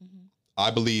 Mm-hmm.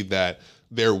 I believe that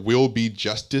there will be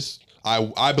justice.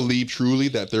 I believe truly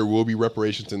that there will be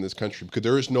reparations in this country, because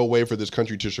there is no way for this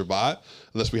country to survive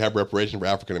unless we have reparations for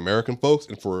African American folks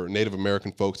and for Native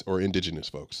American folks or indigenous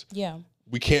folks. Yeah.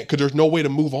 We can't, because there's no way to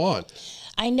move on.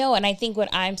 I know. And I think what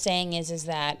I'm saying is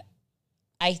that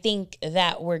I think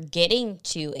that we're getting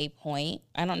to a point.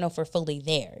 I don't know if we're fully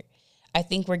there. I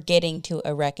think we're getting to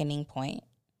a reckoning point.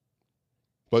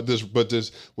 But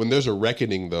when there's a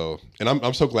reckoning though, and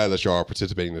I'm so glad that y'all are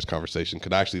participating in this conversation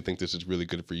because I actually think this is really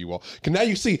good for you all. Because now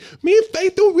you see, me and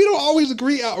Faith, we don't always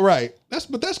agree outright.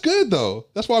 But that's good though.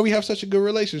 That's why we have such a good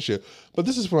relationship. But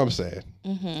this is what I'm saying.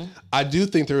 Mm-hmm. I do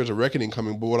think there is a reckoning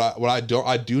coming. But I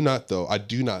do not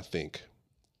think.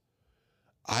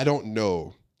 I don't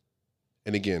know.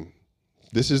 And again,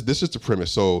 this is the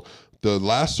premise. So the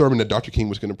last sermon that Dr. King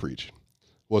was going to preach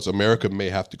was America may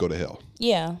have to go to hell.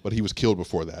 Yeah. But he was killed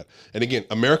before that. And again,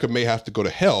 America may have to go to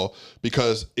hell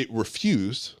because it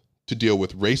refused to deal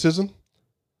with racism,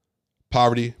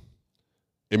 poverty,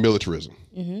 and militarism.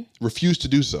 Mm-hmm. Refused to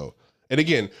do so. And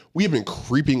again, we have been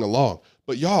creeping along.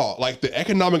 But y'all, like the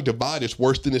economic divide is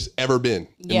worse than it's ever been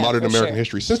in modern American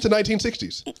history since the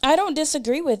 1960s. I don't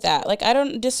disagree with that. Like, I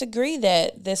don't disagree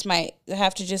that this might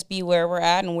have to just be where we're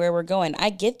at and where we're going.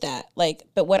 I get that. Like,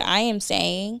 but what I am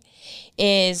saying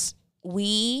is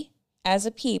we as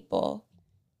a people,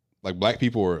 like black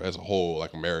people or as a whole,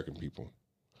 like American people.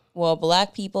 Well,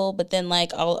 black people, but then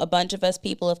like a bunch of us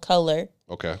people of color.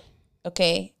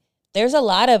 Okay. There's a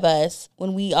lot of us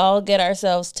when we all get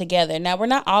ourselves together. Now, we're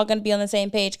not all going to be on the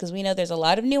same page because we know there's a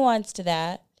lot of nuance to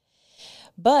that.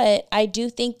 But I do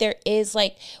think there is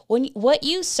like what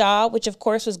you saw, which of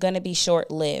course was going to be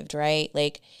short-lived, right?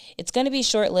 Like it's going to be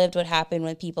short-lived what happened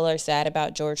when people are sad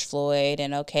about George Floyd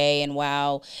and okay, and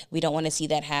wow, we don't want to see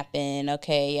that happen.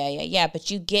 Okay, yeah. But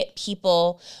you get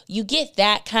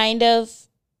that kind of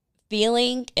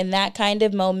feeling and that kind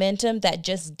of momentum that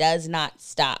just does not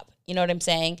stop. You know what I'm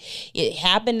saying? It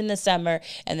happened in the summer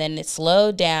and then it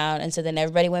slowed down. And so then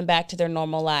everybody went back to their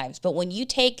normal lives. But when you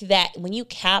take that, when you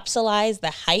capsulize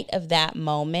the height of that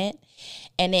moment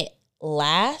and it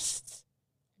lasts,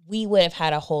 we would have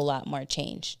had a whole lot more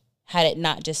change had it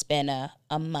not just been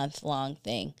a month-long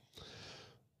thing.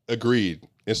 Agreed.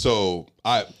 And so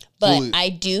I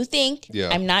do think,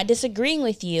 I'm not disagreeing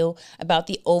with you about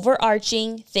the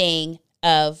overarching thing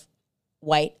of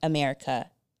white America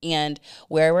and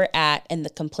where we're at and the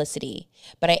complicity.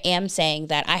 But I am saying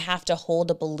that I have to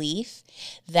hold a belief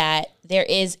that there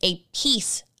is a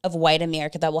piece of white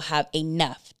America that will have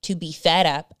enough to be fed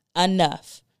up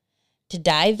enough to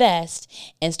divest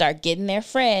and start getting their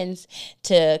friends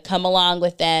to come along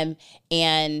with them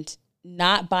and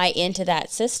not buy into that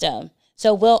system.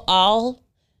 So we'll all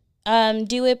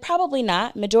do it? Probably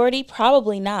not. Majority?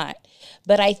 Probably not.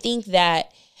 But I think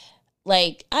that,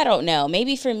 like, I don't know.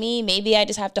 Maybe for me, maybe I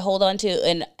just have to hold on to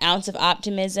an ounce of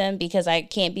optimism because I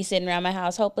can't be sitting around my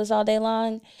house hopeless all day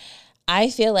long.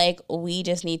 I feel like we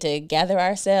just need to gather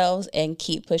ourselves and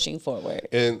keep pushing forward.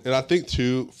 And I think,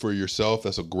 too, for yourself,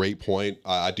 that's a great point.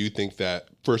 I do think that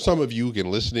for some of you, again,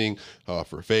 listening,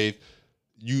 for Faith,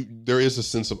 there is a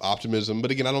sense of optimism.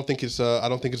 But again, I don't think it's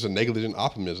a negligent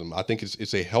optimism. I think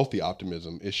it's a healthy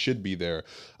optimism. It should be there.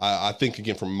 I think,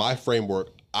 again, from my framework,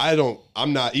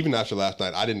 I'm not, even after last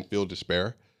night, I didn't feel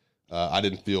despair. I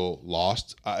didn't feel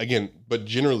lost. But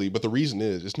the reason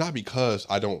is, it's not because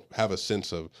I don't have a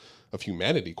sense of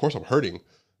humanity. Of course, I'm hurting,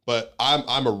 but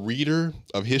I'm a reader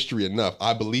of history enough.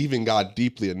 I believe in God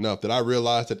deeply enough that I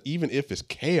realize that even if it's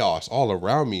chaos all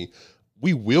around me,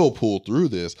 we will pull through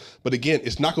this. But again,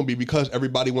 it's not going to be because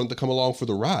everybody wanted to come along for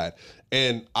the ride.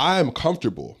 And I'm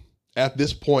comfortable at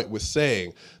this point with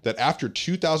saying that after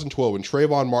 2012, when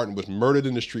Trayvon Martin was murdered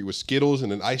in the street with Skittles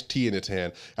and an iced tea in his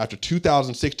hand, after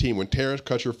 2016, when Terrence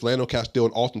Crutcher, Philando Castile,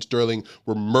 and Alton Sterling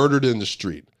were murdered in the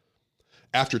street,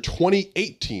 after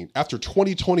 2018, after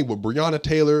 2020 with Breonna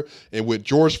Taylor and with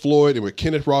George Floyd and with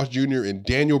Kenneth Ross Jr. and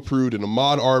Daniel Prude and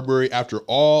Ahmaud Arbery, after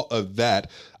all of that,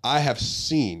 I have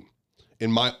seen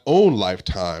in my own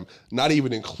lifetime, not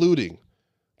even including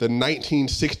the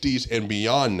 1960s and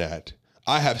beyond that,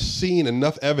 I have seen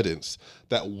enough evidence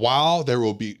that while there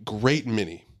will be a great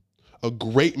many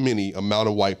amount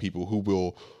of white people who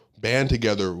will band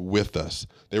together with us,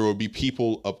 there will be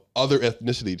people of other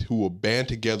ethnicities who will band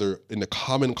together in the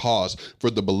common cause for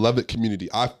the beloved community.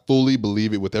 I fully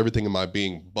believe it with everything in my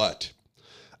being, but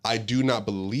I do not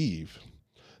believe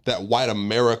that white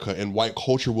America and white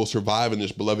culture will survive in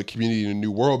this beloved community in a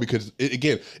new world because,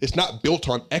 it's not built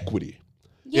on equity.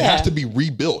 Yeah. It has to be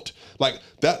rebuilt. Like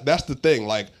that's the thing.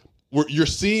 Like you're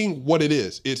seeing what it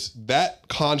is. It's that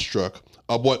construct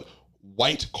of what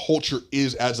white culture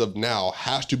is as of now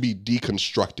has to be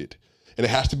deconstructed and it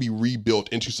has to be rebuilt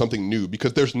into something new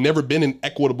because there's never been an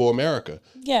equitable America.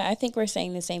 Yeah, I think we're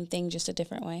saying the same thing, just a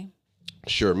different way.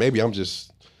 Sure. Maybe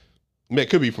it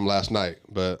could be from last night,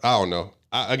 but I don't know.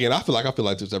 I feel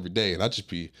like this every day and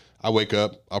I wake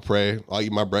up, I pray, I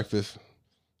eat my breakfast,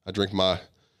 I drink my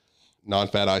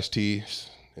non-fat iced tea,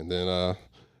 and then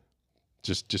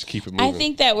Just keep it moving. I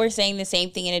think that we're saying the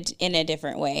same thing in a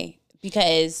different way,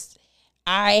 because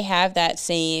I have that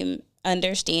same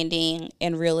understanding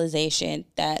and realization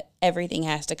that everything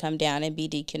has to come down and be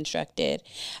deconstructed.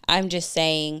 I'm just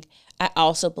saying I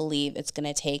also believe it's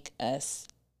going to take us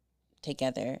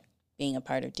together being a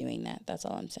part of doing that. That's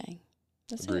all I'm saying.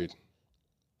 That's Agreed. It.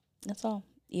 That's all.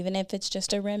 Even if it's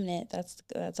just a remnant,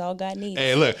 that's all God needs.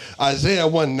 Hey, look, Isaiah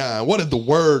 1:9. What did the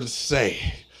word say?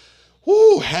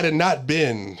 Woo, had it not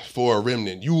been for a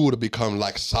remnant, you would have become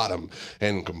like Sodom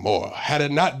and Gomorrah. Had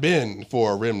it not been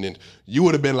for a remnant, you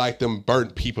would have been like them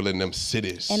burnt people in them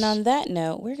cities. And on that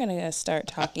note, we're going to start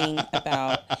talking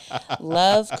about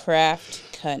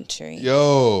Lovecraft Country.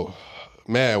 Yo,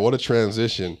 man, what a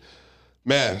transition.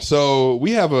 Man, so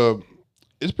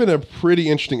it's been a pretty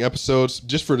interesting episode.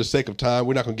 Just for the sake of time,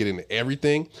 we're not going to get into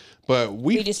everything, but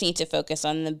we just need to focus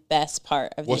on the best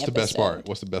part of the episode. What's the best part?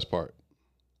 What's the best part?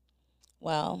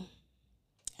 Well,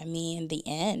 I mean, the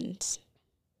end.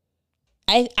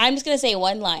 I'm just going to say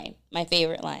one line, my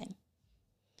favorite line.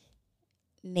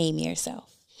 Name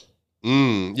yourself.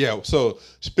 Yeah, so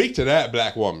speak to that,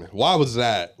 Black woman. Why was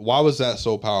that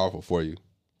so powerful for you?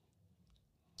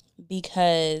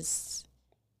 Because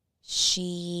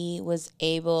she was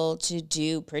able to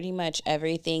do pretty much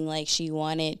everything like she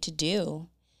wanted to do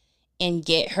and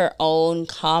get her own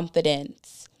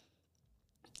confidence.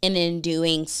 And in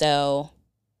doing so,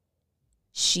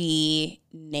 she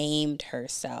named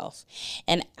herself.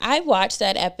 And I watched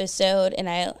that episode and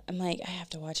I'm like, I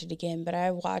have to watch it again. But I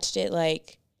watched it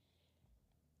like,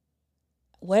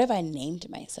 what have I named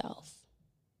myself?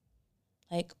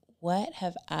 Like, what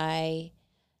have I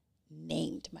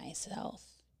named myself?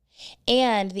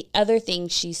 And the other thing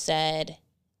she said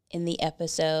in the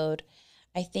episode,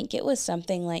 I think it was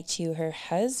something like to her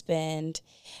husband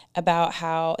about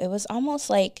how it was almost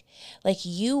like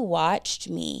you watched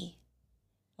me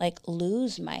like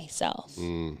lose myself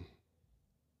and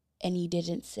you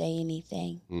didn't say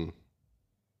anything.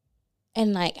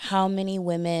 And like how many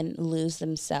women lose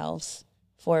themselves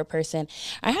for a person.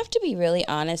 I have to be really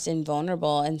honest and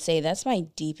vulnerable and say that's my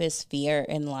deepest fear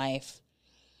in life,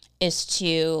 is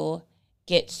to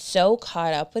get so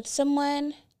caught up with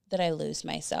someone that I lose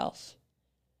myself.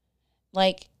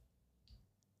 Like,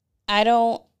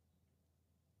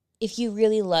 if you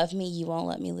really love me, you won't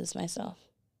let me lose myself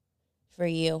for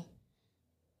you.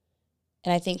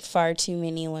 And I think far too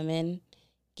many women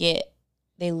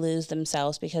they lose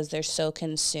themselves because they're so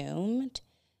consumed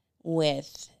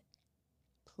with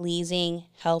pleasing,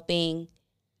 helping,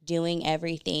 doing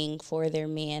everything for their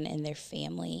man and their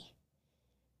family.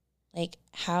 Like,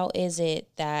 how is it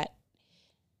that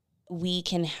we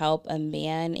can help a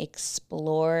man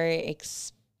explore,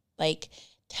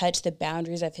 touch the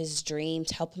boundaries of his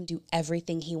dreams, help him do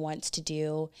everything he wants to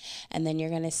do, and then you're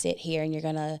going to sit here and you're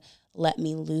going to let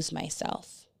me lose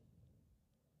myself?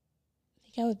 I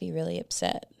think I would be really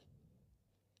upset.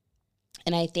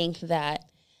 And I think that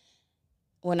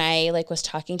when I was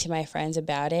talking to my friends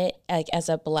about it, as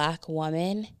a Black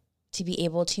woman, to be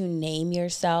able to name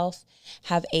yourself,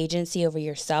 have agency over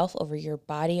yourself, over your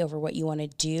body, over what you want to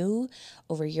do,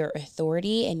 over your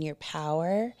authority and your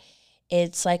power,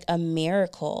 it's like a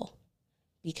miracle,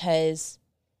 because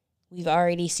we've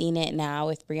already seen it now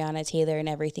with Breonna Taylor and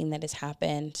everything that has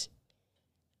happened.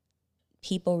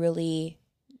 People really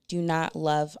do not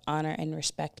love, honor, and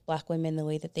respect Black women the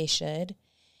way that they should,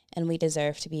 and we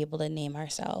deserve to be able to name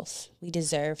ourselves. We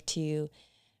deserve to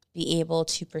be able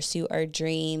to pursue our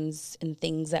dreams and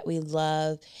things that we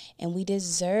love. And we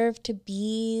deserve to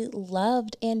be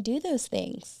loved and do those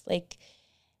things.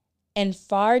 And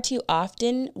far too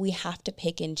often we have to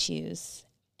pick and choose.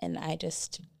 And I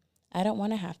don't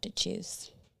want to have to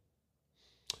choose.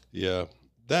 Yeah,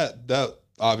 that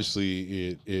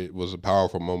obviously it was a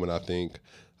powerful moment. I think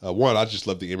one, I just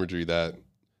love the imagery that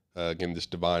again, this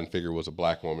divine figure was a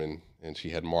Black woman and she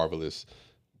had marvelous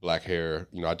Black hair.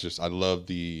 I love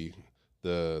the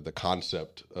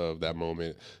concept of that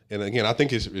moment. And again, I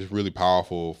think it's really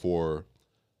powerful for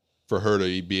her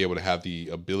to be able to have the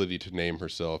ability to name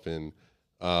herself. And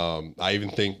I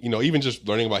even think, even just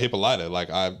learning about Hippolyta,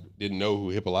 I didn't know who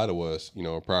Hippolyta was,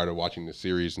 prior to watching the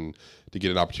series, and to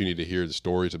get an opportunity to hear the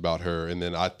stories about her. And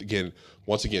then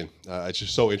once again, it's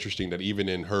just so interesting that even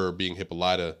in her being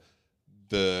Hippolyta,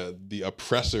 the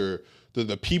oppressor,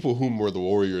 the people whom were the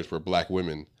warriors were Black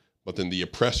women, but then the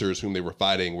oppressors whom they were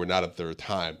fighting were not at their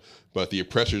time. But the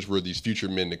oppressors were these future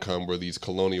men to come, were these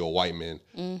colonial white men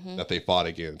that they fought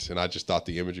against. And I just thought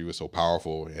the imagery was so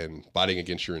powerful, and fighting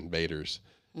against your invaders,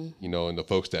 and the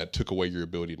folks that took away your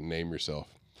ability to name yourself.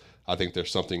 I think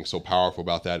there's something so powerful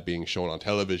about that being shown on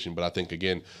television. But I think,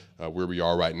 again, where we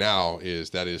are right now is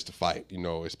the fight,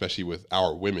 especially with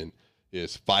our women,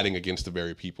 is fighting against the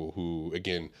very people who,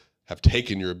 again, have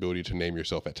taken your ability to name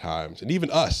yourself at times. And even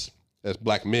us as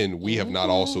black men, we have not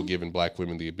also given black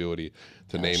women the ability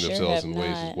to name themselves in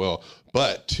ways as well.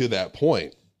 But to that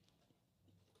point,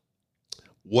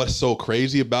 what's so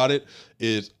crazy about it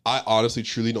is I honestly,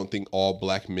 truly don't think all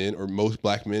black men or most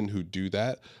black men who do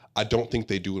that, I don't think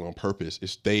they do it on purpose.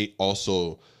 It's they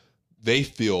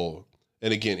feel,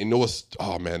 and again,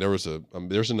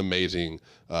 there's an amazing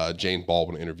James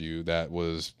Baldwin interview that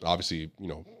was obviously,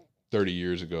 30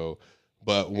 years ago.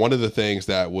 But one of the things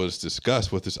that was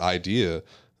discussed was this idea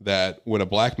that when a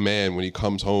black man, when he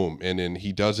comes home and then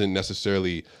he doesn't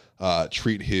necessarily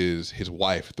treat his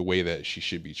wife the way that she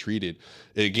should be treated.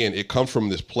 It comes from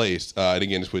this place, and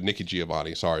again, it's with Nikki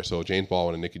Giovanni. Sorry, so James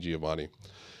Baldwin and Nikki Giovanni,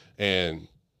 and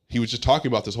he was just talking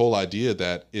about this whole idea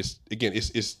that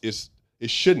it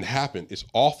shouldn't happen. It's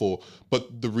awful,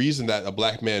 but the reason that a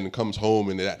black man comes home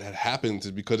and that happens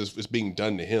is because it's being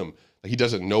done to him. Like, he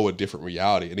doesn't know a different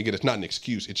reality, and again, it's not an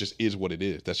excuse. It just is what it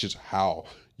is. That's just how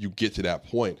you get to that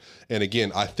point. And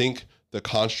again, I think the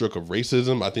construct of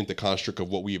racism, I think the construct of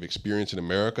what we have experienced in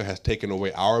America has taken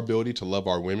away our ability to love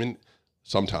our women,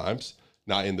 sometimes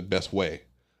not in the best way.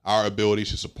 Our ability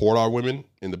to support our women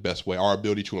in the best way, our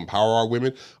ability to empower our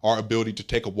women, our ability to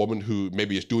take a woman who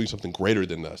maybe is doing something greater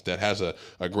than us, that has a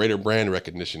greater brand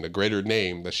recognition, a greater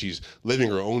name, that she's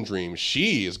living her own dreams.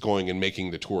 She is going and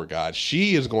making the tour guide.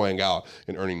 She is going out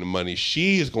and earning the money.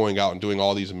 She is going out and doing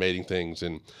all these amazing things.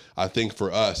 And I think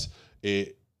for us,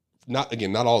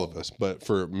 not all of us, but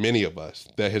for many of us,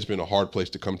 that has been a hard place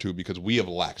to come to because we have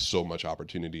lacked so much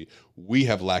opportunity. We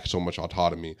have lacked so much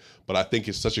autonomy. But I think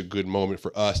it's such a good moment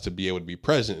for us to be able to be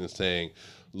present and saying,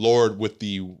 Lord, with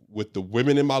the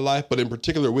women in my life, but in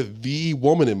particular with the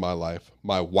woman in my life,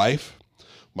 my wife,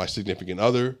 my significant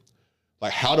other,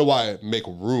 like, how do I make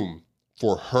room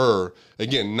for her?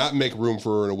 Again, not make room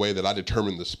for her in a way that I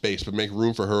determine the space, but make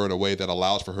room for her in a way that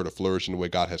allows for her to flourish in the way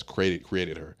God has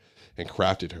created her and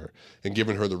crafted her and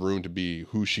given her the room to be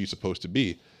who she's supposed to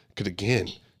be. Because again,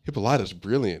 Hippolyta's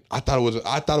brilliant. I thought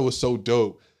it was so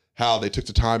dope how they took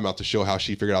the time out to show how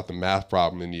she figured out the math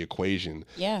problem and the equation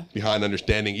behind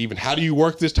understanding even how do you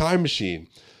work this time machine.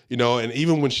 And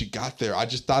even when she got there, I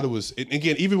just thought it was,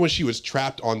 again, even when she was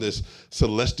trapped on this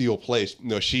celestial place,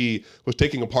 she was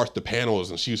taking apart the panels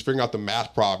and she was figuring out the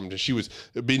math problems and she was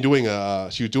doing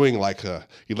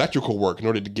electrical work in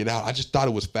order to get out. I just thought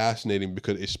it was fascinating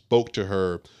because it spoke to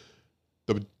her,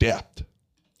 the depth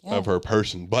of her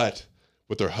person. But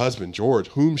with her husband, George,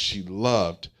 whom she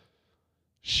loved,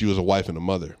 she was a wife and a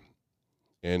mother,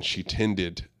 and she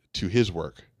tended to his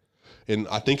work. And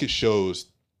I think it shows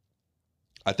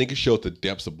the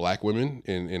depths of black women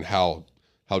and how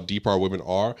deep our women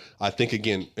are. I think,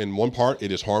 again, in one part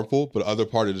it is harmful, but other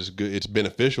part it is good. It's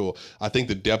beneficial. I think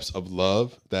the depths of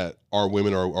love that our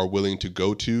women are willing to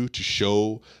go to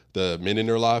show the men in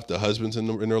their life, the husbands in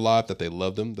their life, that they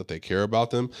love them, that they care about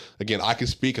them. Again, I can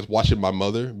speak as watching my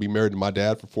mother be married to my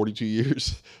dad for 42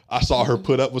 years. I saw her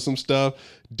put up with some stuff,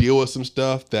 deal with some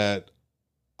stuff that,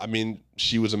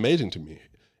 she was amazing to me.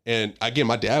 And again,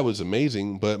 my dad was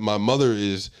amazing, but my mother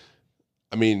is,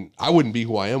 I wouldn't be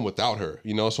who I am without her,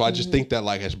 So I just think that,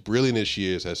 like, as brilliant as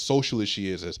she is, as social as she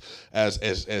is,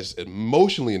 as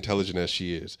emotionally intelligent as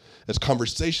she is, as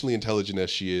conversationally intelligent as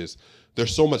she is,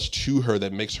 there's so much to her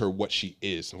that makes her what she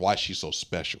is and why she's so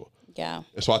special. Yeah.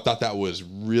 And so I thought that was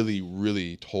really,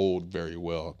 really told very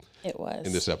well. It was.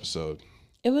 In this episode.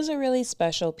 It was a really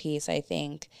special piece, I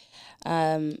think.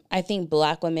 I think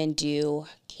black women do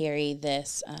carry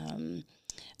this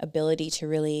ability to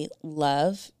really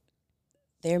love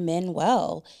their men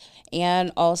well.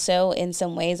 And also, in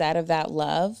some ways, out of that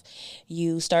love,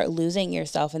 you start losing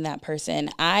yourself in that person.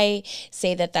 I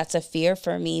say that that's a fear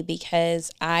for me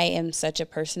because I am such a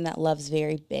person that loves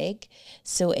very big.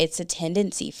 So it's a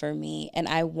tendency for me. And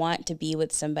I want to be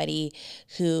with somebody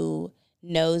who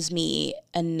knows me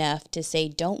enough to say,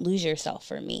 don't lose yourself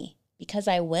for me, because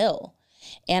I will.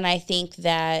 And I think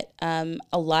that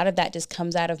a lot of that just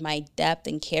comes out of my depth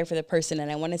and care for the person.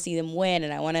 And I want to see them win.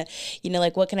 And I want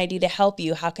to, what can I do to help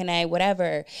you? How can I,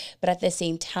 whatever. But at the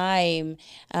same time,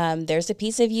 there's a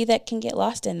piece of you that can get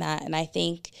lost in that. And I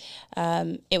think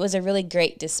it was a really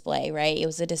great display, right? It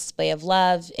was a display of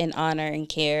love and honor and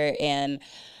care. And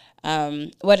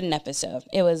what an episode.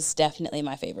 It was definitely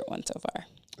my favorite one so far.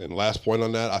 And last point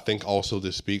on that, I think also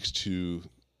this speaks to,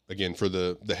 again, for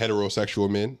the heterosexual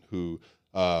men who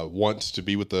wants to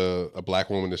be with a black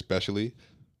woman especially,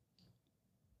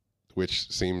 which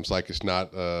seems like it's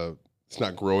not it's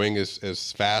not growing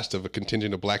as fast of a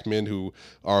contingent of black men who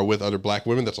are with other black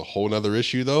women. That's a whole nother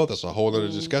issue, though. That's a whole other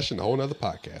discussion, a whole other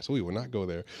podcast. We will not go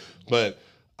there. But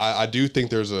I do think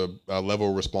there's a level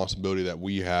of responsibility that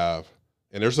we have.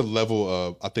 And there's a level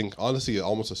of, I think, honestly,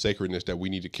 almost a sacredness that we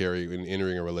need to carry in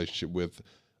entering a relationship with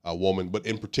a woman, but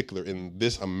in particular in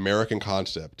this American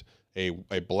concept, a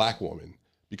black woman.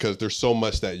 Because there's so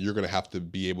much that you're going to have to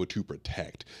be able to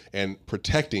protect, and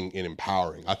protecting and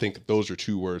empowering. I think those are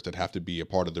two words that have to be a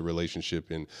part of the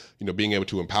relationship, and, you know, being able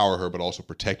to empower her, but also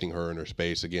protecting her in her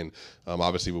space. Again,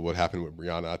 obviously with what happened with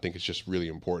Brianna, I think it's just really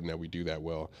important that we do that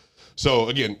well. So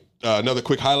again, another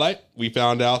quick highlight. We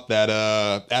found out that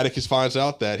Atticus finds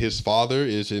out that his father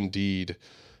is indeed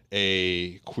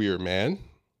a queer man.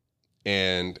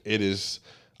 And it is,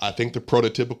 I think, the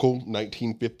prototypical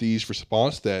 1950s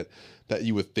response that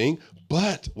you would think.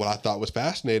 But what I thought was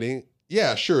fascinating,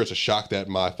 yeah, sure, it's a shock that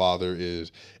my father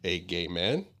is a gay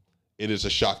man. It is a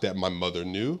shock that my mother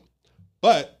knew.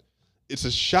 But it's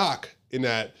a shock in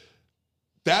that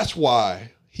that's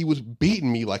why he was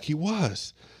beating me like he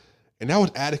was. And that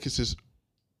was Atticus's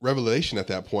revelation at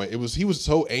that point. He was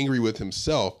so angry with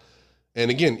himself.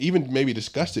 And again, even maybe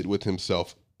disgusted with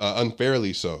himself,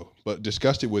 unfairly so, but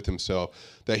disgusted with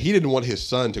himself, that he didn't want his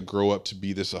son to grow up to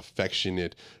be this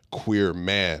affectionate queer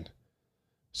man.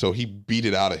 So he beat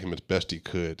it out of him as best he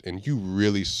could. And you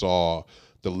really saw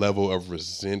the level of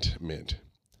resentment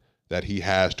that he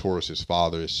has towards his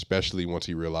father, especially once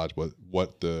he realized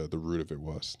what the root of it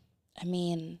was. I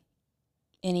mean,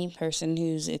 any person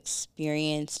who's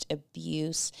experienced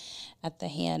abuse at the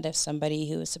hand of somebody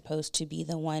who is supposed to be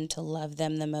the one to love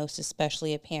them the most,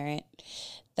 especially a parent,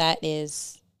 that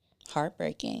is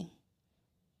heartbreaking.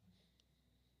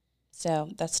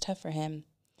 So that's tough for him.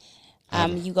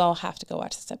 You all have to go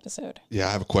watch this episode. Yeah,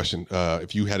 I have a question.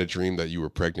 If you had a dream that you were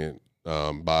pregnant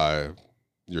by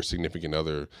your significant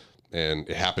other, and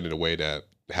it happened in a way that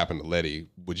happened to Letty,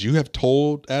 would you have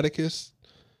told Atticus?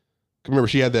 Remember,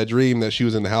 she had that dream that she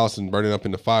was in the house and burning up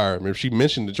in the fire. Remember, she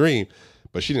mentioned the dream,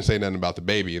 but she didn't say nothing about the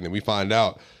baby. And then we find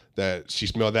out that she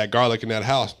smelled that garlic in that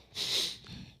house,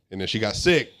 and then she got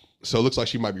sick. So it looks like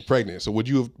she might be pregnant. So would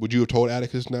you have told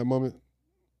Atticus in that moment?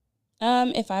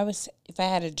 If I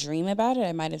had a dream about it,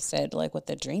 I might have said like what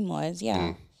the dream was.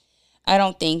 Yeah. I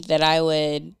don't think that I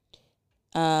would,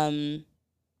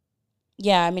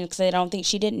 yeah, I mean, because I don't think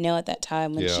she didn't know at that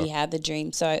time when she had the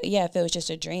dream. So yeah, if it was just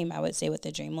a dream, I would say what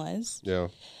the dream was. Yeah.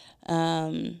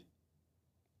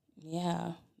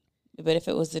 Yeah. But if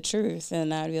it was the truth,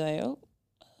 then I'd be like,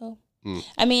 oh.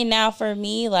 I mean, now for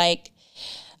me, like,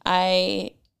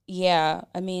 I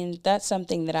mean, that's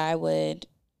something that I would,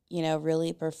 you know,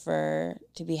 really prefer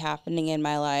to be happening in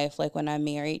my life, like when I'm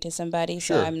married to somebody.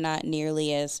 Sure. So I'm not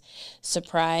nearly as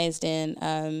surprised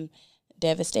and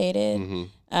devastated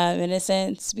in a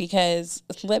sense, because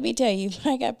let me tell you, if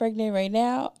I got pregnant right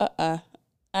now,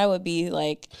 I would be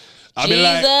like, I'd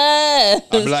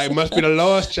be like, must be the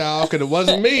Lord's child, because it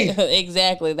wasn't me.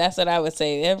 Exactly. That's what I would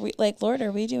say. Lord,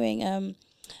 are we doing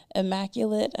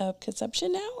immaculate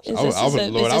conception now? Is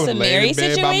this a Mary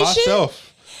situation? By myself.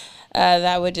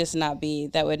 That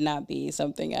would not be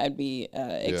something I'd be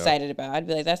excited about. I'd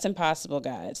be like, that's impossible,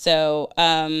 God. So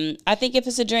I think if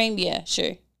it's a dream, yeah,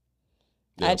 sure.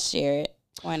 Yeah. I'd share it.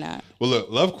 Why not? Well, look,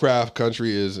 Lovecraft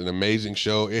Country is an amazing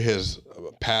show. It has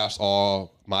passed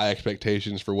all my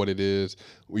expectations for what it is.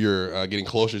 We're getting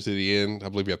closer to the end. I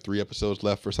believe we have 3 episodes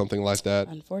left or something like that.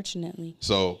 Unfortunately.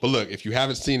 So, but look, if you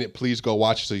haven't seen it, please go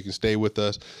watch it so you can stay with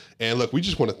us. And look, we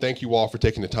just want to thank you all for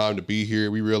taking the time to be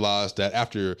here. We realized that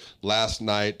after last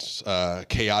night's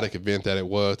chaotic event that it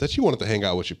was, that you wanted to hang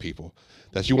out with your people,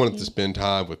 that you wanted to spend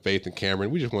time with Faith and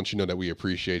Cameron. We just want you to know that we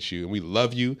appreciate you and we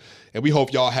love you. And we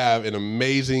hope y'all have an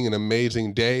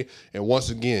amazing day. And once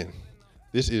again,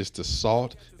 this is the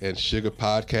Salt and Sugar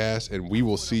Podcast, and we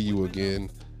will see you again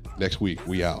next week.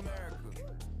 We out.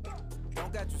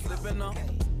 Don't got you slipping up.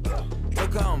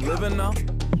 Look how I'm living up.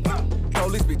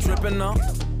 Police be tripping up.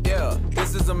 Yeah,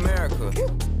 this is America.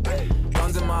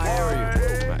 Guns in my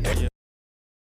area.